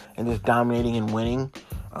now and just dominating and winning.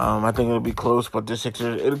 I think it'll be close, but the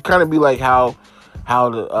Sixers, it'll kind of be like how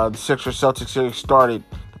the Sixers-Celtics series started,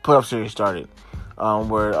 the playoff series started,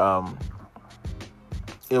 where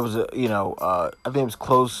it was, I think it was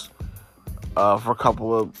close for a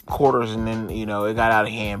couple of quarters, and then, it got out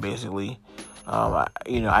of hand, basically.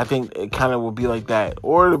 I think it kind of will be like that,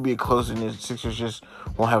 or it'll be close, and the Sixers just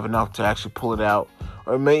won't have enough to actually pull it out.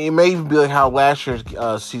 Or it may even be like how last year's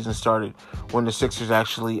season started, when the Sixers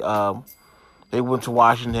actually they went to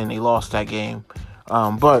Washington, they lost that game.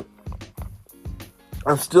 But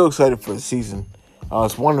I'm still excited for the season.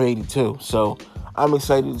 It's 182, so I'm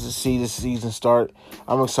excited to see this season start.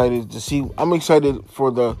 I'm excited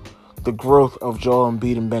for the growth of Joel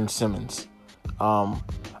Embiid and Ben Simmons.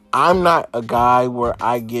 I'm not a guy where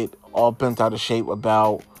I get all bent out of shape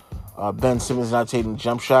about Ben Simmons not taking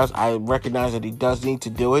jump shots. I recognize that he does need to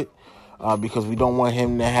do it because we don't want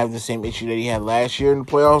him to have the same issue that he had last year in the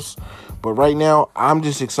playoffs. But right now, I'm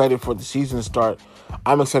just excited for the season to start.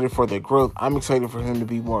 I'm excited for their growth. I'm excited for him to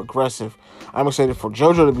be more aggressive. I'm excited for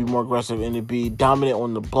JoJo to be more aggressive and to be dominant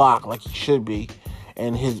on the block like he should be.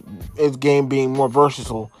 And his game being more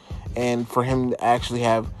versatile, and for him to actually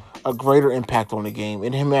have a greater impact on the game,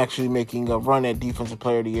 and him actually making a run at Defensive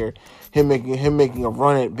Player of the Year, him making a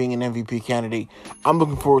run at being an MVP candidate. I'm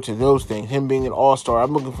looking forward to those things. Him being an All-Star,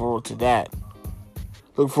 I'm looking forward to that.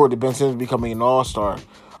 Looking forward to Ben Simmons becoming an All-Star.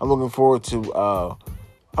 I'm looking forward to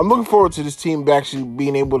this team actually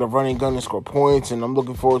being able to run and gun and score points, and I'm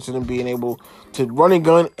looking forward to them being able to run and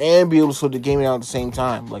gun and be able to slow the game down at the same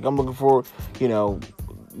time. Like, I'm looking for,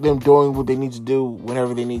 them doing what they need to do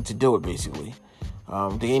whenever they need to do it, basically.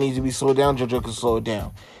 The game needs to be slowed down, JoJo can slow it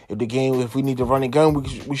down. If we need to run and gun,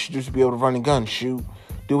 we should just be able to run and gun, shoot,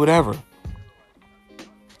 do whatever.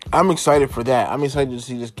 I'm excited for that. I'm excited to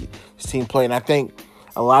see this team play, and I think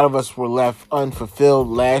a lot of us were left unfulfilled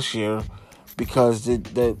last year because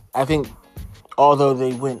I think although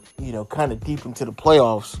they went, kind of deep into the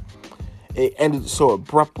playoffs, it ended so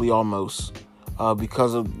abruptly almost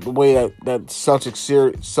because of the way that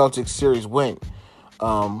Celtics series went.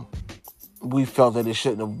 We felt that it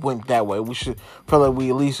shouldn't have went that way. Felt like we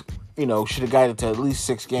at least, should have guided to at least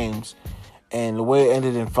 6 games. And the way it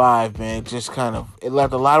ended in 5, man, it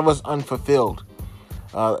left a lot of us unfulfilled.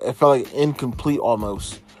 It felt like incomplete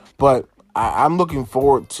almost. But I'm looking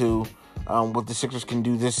forward to what the Sixers can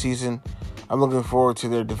do this season. I'm looking forward to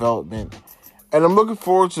their development. And I'm looking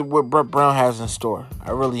forward to what Brett Brown has in store.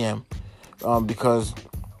 I really am. Because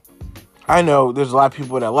I know there's a lot of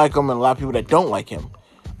people that like him and a lot of people that don't like him.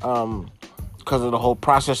 Because of the whole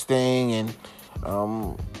process thing. And,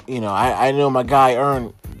 I know my guy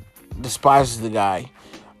Ern despises the guy.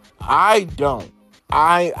 I don't.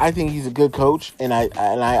 I think he's a good coach. And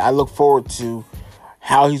I look forward to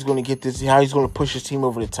how he's going to get this, how he's going to push his team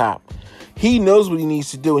over the top. He knows what he needs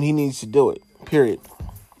to do, and he needs to do it, period.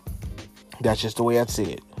 That's just the way I see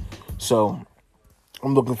it. So,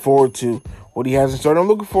 I'm looking forward to what he has in store. I'm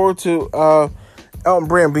looking forward to Elton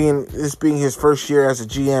Brand being his first year as a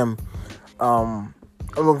GM. I'm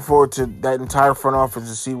looking forward to that entire front office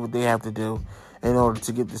to see what they have to do in order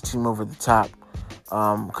to get this team over the top.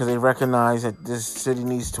 Because they recognize that this city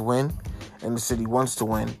needs to win, and the city wants to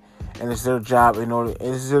win. And it's their job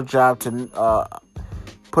to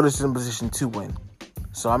put us in a position to win.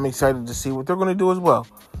 So I'm excited to see what they're going to do as well.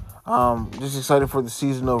 Just excited for the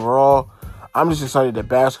season overall. I'm just excited that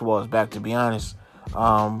basketball is back, to be honest.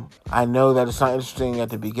 I know that it's not interesting at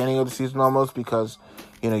the beginning of the season almost because,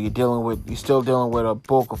 you're still dealing with a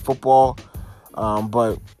bulk of football.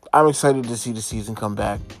 But I'm excited to see the season come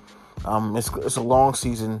back. It's a long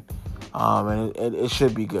season, and it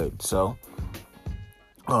should be good. So,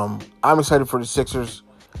 I'm excited for the Sixers.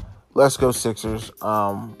 Let's go Sixers.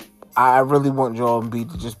 I really want Joel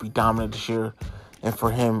Embiid to just be dominant this year. And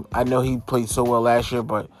for him, I know he played so well last year,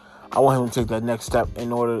 but I want him to take that next step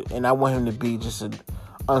and I want him to be just an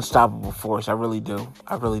unstoppable force. I really do.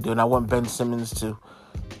 And I want Ben Simmons to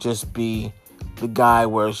just be the guy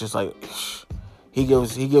where it's just like, he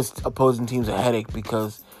gives opposing teams a headache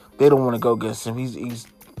because they don't want to go against him. He's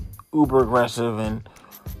uber aggressive and,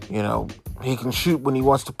 he can shoot when he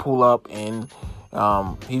wants to pull up and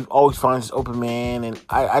he always finds his open man. And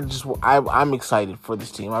I'm excited for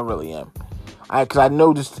this team. I really am. Because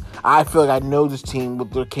I feel like I know this team,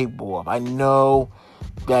 what they're capable of. I know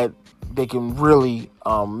that they can really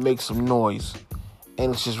make some noise.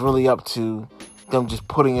 And it's just really up to them just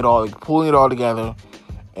pulling it all together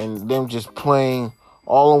and them just playing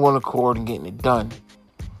all on one accord and getting it done.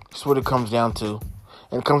 That's what it comes down to.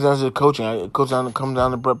 And it comes down to the coaching. It comes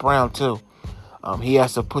down to Brett Brown, too. He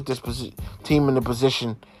has to put this team in a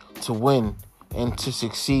position to win and to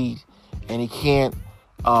succeed. And he can't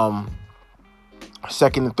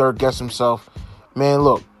second and third guess himself. Man,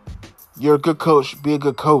 look, you're a good coach. Be a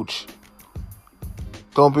good coach.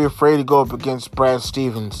 Don't be afraid to go up against Brad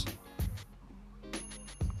Stevens.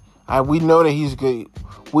 We know that he's good.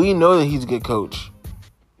 We know that he's a good coach.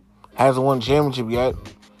 Hasn't won a championship yet.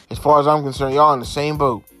 As far as I'm concerned, y'all in the same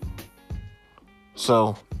boat.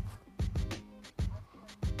 So,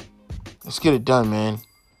 let's get it done, man.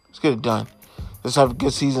 Let's get it done. Let's have a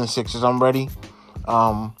good season, Sixers. I'm ready.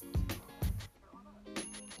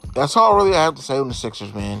 That's all really I have to say on the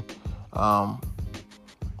Sixers, man. I'm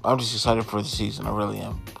just excited for the season. I really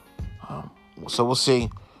am. So we'll see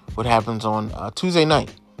what happens on Tuesday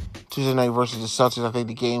night. Tuesday night versus the Celtics. I think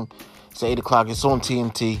the game is at 8 o'clock. It's on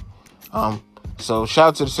TNT. So shout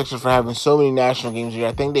out to the Sixers for having so many national games here.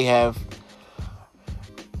 I think they have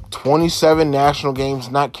 27 national games,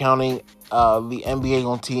 not counting the NBA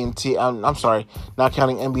on TNT. I'm sorry, not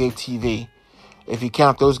counting NBA TV. If you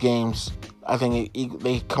count those games, I think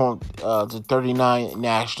they come to 39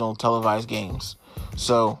 national televised games.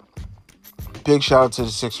 So, big shout out to the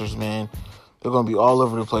Sixers, man. They're going to be all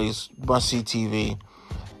over the place. Must-see TV.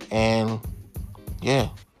 And, yeah,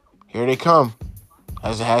 here they come.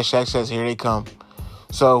 As the hashtag says, here they come.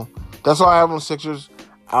 So, that's all I have on the Sixers.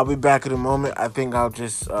 I'll be back in a moment. I think I'll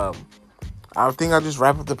just wrap up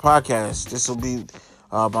the podcast. This will be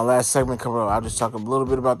my last segment coming up. I'll just talk a little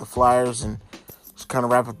bit about the Flyers and just kind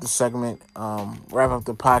of wrap up the segment, wrap up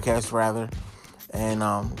the podcast rather, and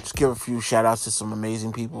just give a few shout outs to some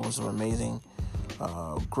amazing people and some amazing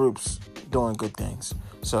groups doing good things.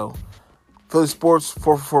 So, Philly Sports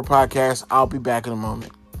 444 podcast. I'll be back in a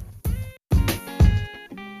moment.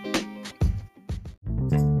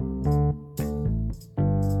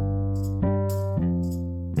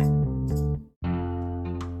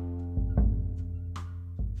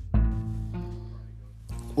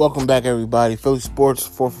 Welcome back, everybody. Philly Sports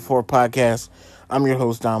 444 podcast. I'm your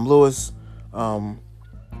host, Dom Lewis.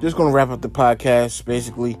 Just going to wrap up the podcast,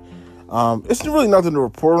 basically. It's really nothing to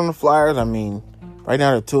report on the Flyers. I mean, right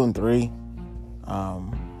now they're 2-3.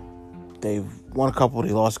 They've won a couple, they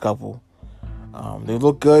lost a couple. They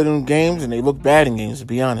look good in games and they look bad in games, to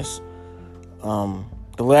be honest. The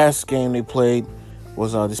last game they played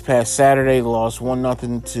was this past Saturday. They lost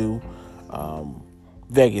 1-0 to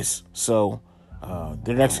Vegas. So,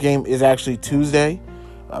 Their next game is actually Tuesday,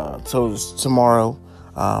 so it's tomorrow.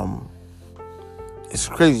 It's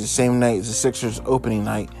crazy, the same night as the Sixers opening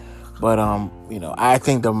night. But, I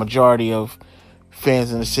think the majority of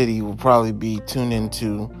fans in the city will probably be tuned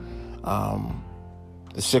into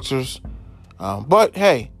the Sixers. But,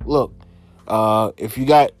 hey, look, if you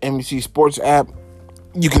got NBC Sports app,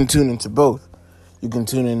 you can tune into both. You can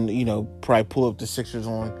tune in, probably pull up the Sixers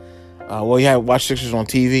on, watch Sixers on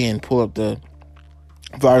TV and pull up the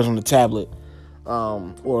Flyers on the tablet,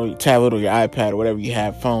 or your tablet or your iPad or whatever you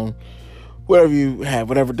have, phone, whatever you have,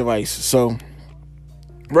 whatever device. So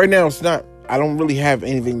right now I don't really have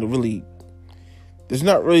anything there's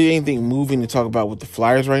not really anything moving to talk about with the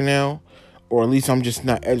Flyers right now, or at least I'm just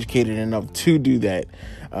not educated enough to do that.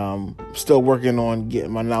 Still working on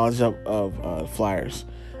getting my knowledge up of Flyers,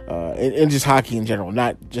 and just hockey in general,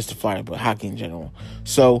 not just the Flyers, but hockey in general.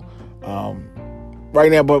 So, right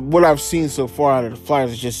now, but what I've seen so far out of the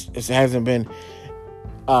Flyers it hasn't been.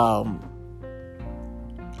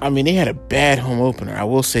 They had a bad home opener. I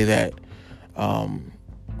will say that.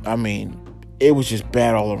 It was just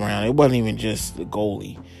bad all around. It wasn't even just the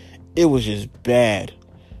goalie. It was just bad.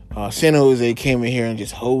 San Jose came in here and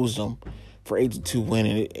just hosed them for 8-2 win,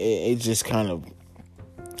 and it just kind of,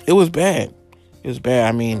 it was bad. It was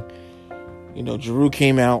bad. Giroux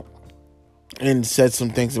came out and said some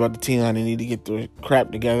things about the team, how they need to get their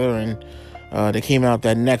crap together, and they came out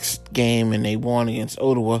that next game and they won against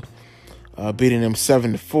Ottawa, beating them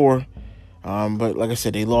 7-4. But like I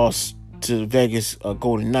said, they lost to the Vegas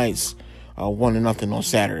Golden Knights 1-0 on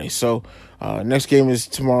Saturday. So next game is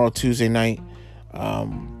tomorrow, Tuesday night.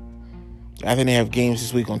 I think they have games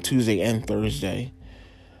this week on Tuesday and Thursday.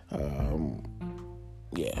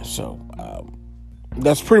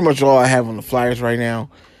 That's pretty much all I have on the Flyers right now.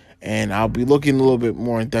 And I'll be looking a little bit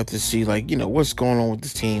more in depth to see, what's going on with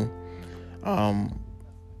this team.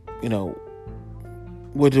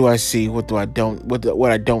 What do I see? What do I don't?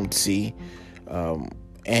 What I don't see? Like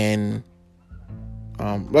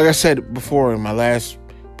I said before in my last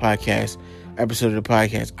episode of the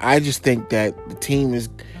podcast, I just think that the team is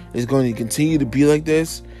going to continue to be like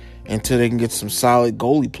this until they can get some solid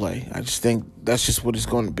goalie play. I just think that's just what it's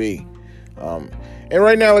going to be. And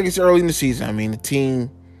right now, it's early in the season. The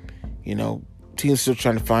team's still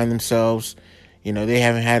trying to find themselves. They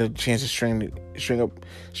haven't had a chance to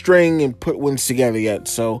string and put wins together yet.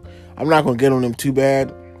 So I'm not going to get on them too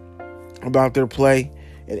bad about their play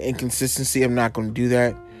and inconsistency. I'm not going to do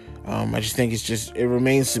that. I just think it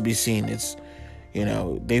remains to be seen. It's,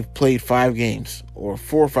 they've played 5 games or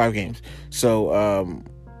 4 or 5 games. So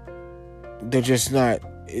they're just not,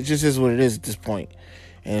 it just is what it is at this point.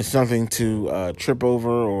 And it's nothing to trip over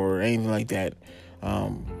or anything like that.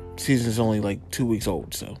 Season's only 2 weeks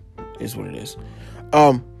old, so it is what it is.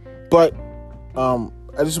 But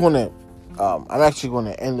I just want to, I'm actually going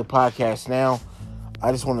to end the podcast now.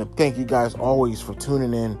 I just want to thank you guys always for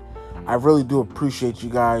tuning in. I really do appreciate you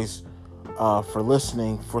guys for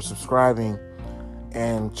listening, for subscribing,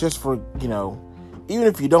 and just for, even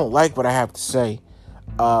if you don't like what I have to say,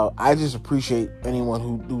 I just appreciate anyone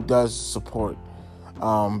who does support,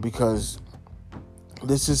 because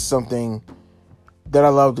this is something that I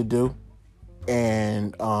love to do.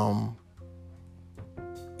 And, I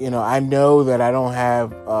know that I don't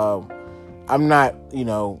have, I'm not,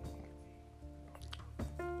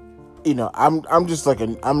 I'm just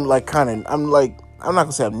I'm not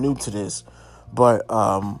gonna say I'm new to this, but,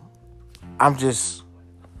 I'm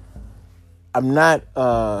not,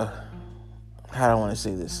 how do I want to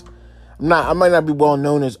say this? I might not be well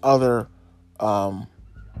known as other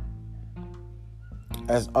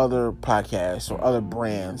podcasts or other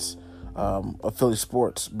brands, of Philly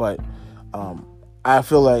sports, but, I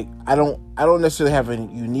feel like I don't necessarily have a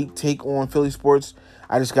unique take on Philly sports.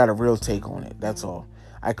 I just got a real take on it. That's all.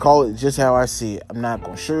 I call it just how I see it. I'm not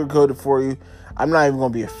going to sugarcoat it for you. I'm not even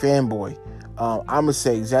going to be a fanboy. I'm going to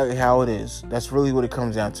say exactly how it is. That's really what it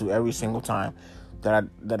comes down to every single time that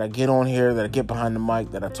I get on here, that I get behind the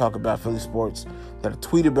mic, that I talk about Philly sports, that I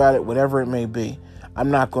tweet about it, whatever it may be.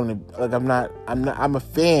 I'm not going to, I'm a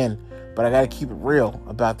fan, but I got to keep it real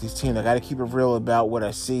about these teams. I got to keep it real about what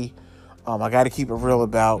I see. I got to keep it real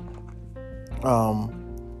about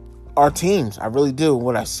our teams. I really do.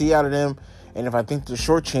 What I see out of them, and if I think they're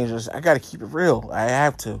shortchangers, I got to keep it real. I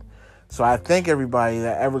have to. So I thank everybody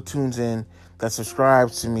that ever tunes in, that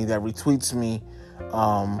subscribes to me, that retweets me.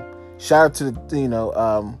 Shout out to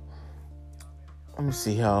the, let me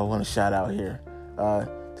see how I want to shout out here.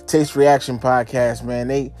 The Taste Reaction Podcast, man.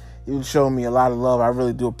 They been showing me a lot of love. I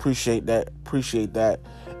really do appreciate that.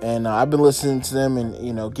 And I've been listening to them,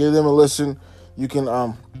 and give them a listen. You can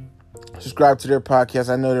subscribe to their podcast.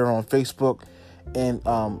 I know they're on Facebook, and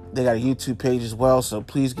they got a YouTube page as well. So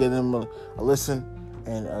please give them a listen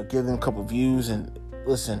and give them a couple views. And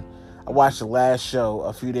listen, I watched the last show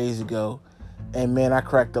a few days ago, and man, I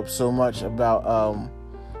cracked up so much about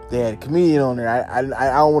they had a comedian on there. I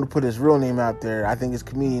don't want to put his real name out there. I think his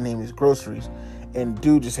comedian name is Groceries, and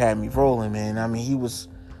dude just had me rolling, man. I mean, he was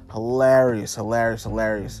hilarious.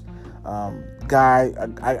 Guy,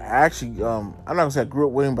 I actually, I'm not gonna say I grew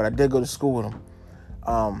up with him, but I did go to school with him.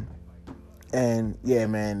 And yeah,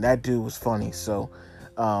 man, that dude was funny. So,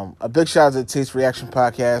 a big shout out to the Taste Reaction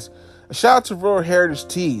Podcast. A shout out to Royal Heritage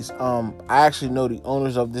Tees. I actually know the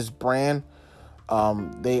owners of this brand.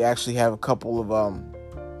 They actually have a couple of,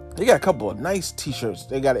 they got a couple of nice t-shirts.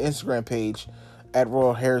 They got an Instagram page at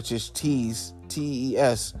Royal Heritage Tees,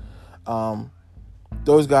 TES.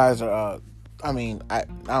 Those guys are, I don't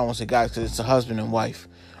want to say guys because it's a husband and wife.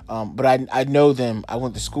 But I know them. I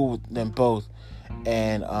went to school with them both.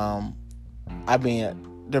 And,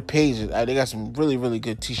 their pages, they got some really, really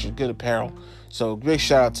good t-shirts, good apparel. So big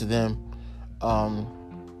shout out to them.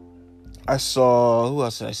 I saw, who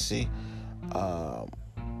else did I see?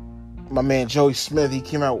 My man Joey Smith, he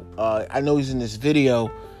came out, I know he's in this video.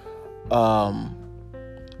 I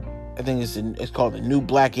think it's called The New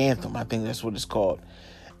Black Anthem. I think that's what it's called.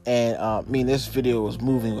 And this video was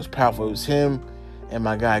moving, it was powerful. It was him and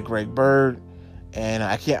my guy Greg Bird. And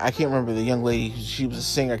I can't remember the young lady. She was a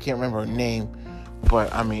singer. I can't remember her name.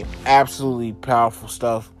 But, absolutely powerful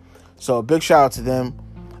stuff. So, a big shout out to them.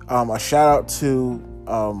 A shout out to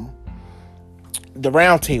the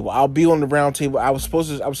Round Table. I'll be on the Round Table. I was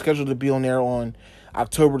scheduled to be on there on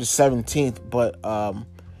October the 17th. But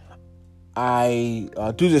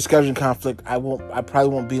due to the scheduling conflict, I probably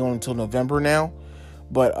won't be on until November now.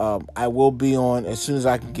 But I will be on as soon as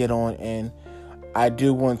I can get on. And I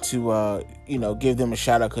do want to, give them a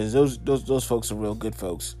shout out because those folks are real good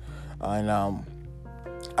folks. And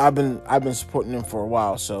I've been supporting them for a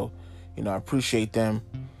while, so I appreciate them.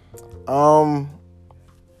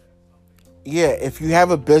 If you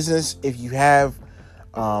have a business, if you have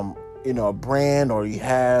a brand, or you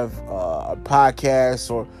have a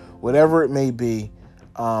podcast or whatever it may be,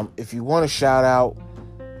 if you want to shout out,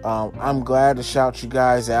 I'm glad to shout you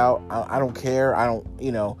guys out. I don't care. I don't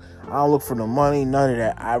look for no money, none of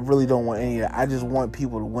that. I really don't want any of that. I just want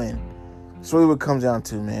people to win. That's really what it comes down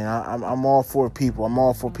to, man. I'm all for people. I'm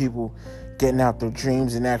all for people getting out their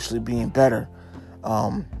dreams and actually being better.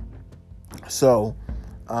 And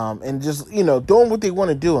just, doing what they want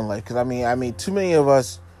to do in life. Because, too many of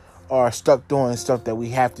us are stuck doing stuff that we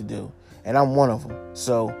have to do. And I'm one of them.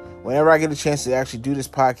 So whenever I get a chance to actually do this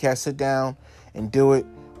podcast, sit down and do it.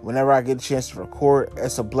 Whenever I get a chance to record,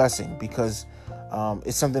 it's a blessing because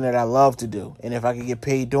it's something that I love to do. And if I could get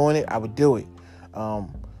paid doing it, I would do it.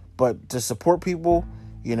 But to support people,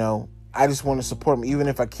 I just want to support them, even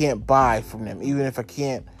if I can't buy from them, even if I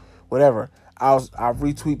can't, whatever. I'll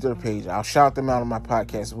retweet their page. I'll shout them out on my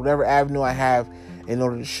podcast. Whatever avenue I have in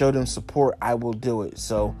order to show them support, I will do it.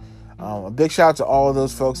 So a big shout out to all of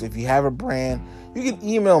those folks. If you have a brand, you can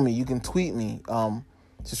email me. You can tweet me.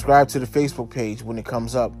 Subscribe to the Facebook page when it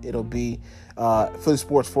comes up. It'll be Philly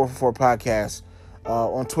Sports 444 Podcast.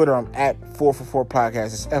 On Twitter, I'm at 444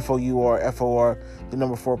 Podcast. It's FOUR, the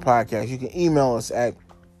number 4 podcast. You can email us at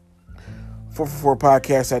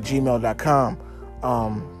 444podcast@gmail.com.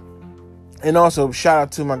 And also, shout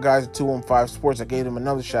out to my guys at 215 Sports. I gave them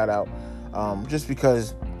another shout out just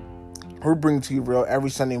because we're bringing to you real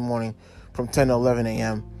every Sunday morning from 10 to 11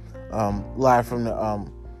 a.m. Live from the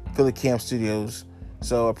Philly Camp Studios.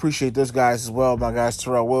 So appreciate those guys as well. My guys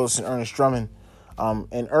Terrell Wilson, Ernest Drummond.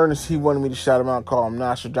 And Ernest, he wanted me to shout him out, call him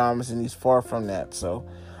Nostradamus, and he's far from that. So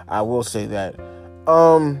I will say that.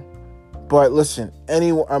 But listen,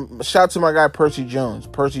 shout out to my guy Percy Jones.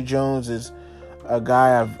 Percy Jones is a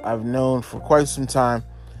guy I've known for quite some time,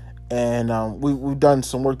 and we've done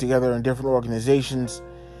some work together in different organizations.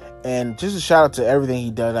 And just a shout out to everything he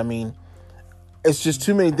does. It's just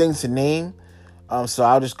too many things to name. So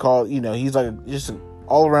I'll just call, he's like just an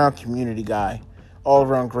all around community guy. All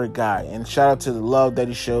around great guy. And shout out to the love that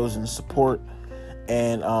he shows and the support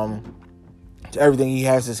and to everything he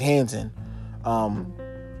has his hands in.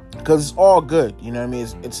 Because it's all good.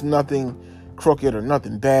 It's nothing crooked or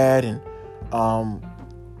nothing bad. And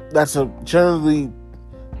that's a generally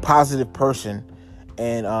positive person.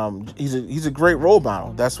 And he's a great role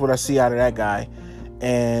model. That's what I see out of that guy.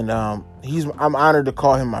 And I'm honored to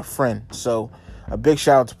call him my friend. So a big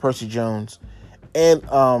shout out to Percy Jones. And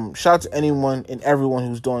shout out to anyone and everyone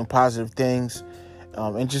who's doing positive things.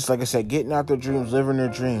 And just like I said, getting out their dreams, living their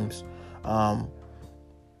dreams.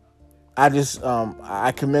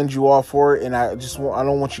 I commend you all for it, and I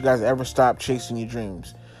don't want you guys to ever stop chasing your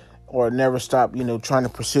dreams, or never stop, trying to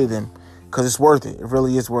pursue them, because it's worth it. It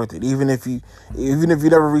really is worth it. Even if you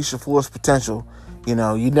never reach your fullest potential, you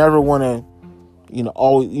never want to,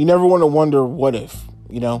 you never want to wonder what if,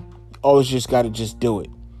 always just got to just do it.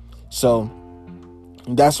 So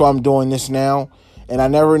that's why I'm doing this now. And I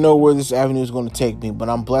never know where this avenue is going to take me, but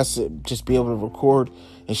I'm blessed to just be able to record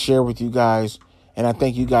and share with you guys. And I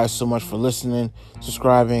thank you guys so much for listening,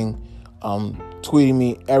 subscribing, tweeting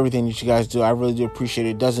me, everything that you guys do. I really do appreciate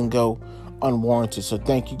it. It doesn't go unwarranted. So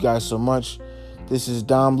thank you guys so much. This is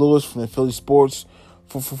Dom Lewis from the Philly Sports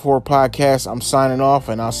 444 podcast. I'm signing off,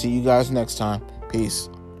 and I'll see you guys next time. Peace.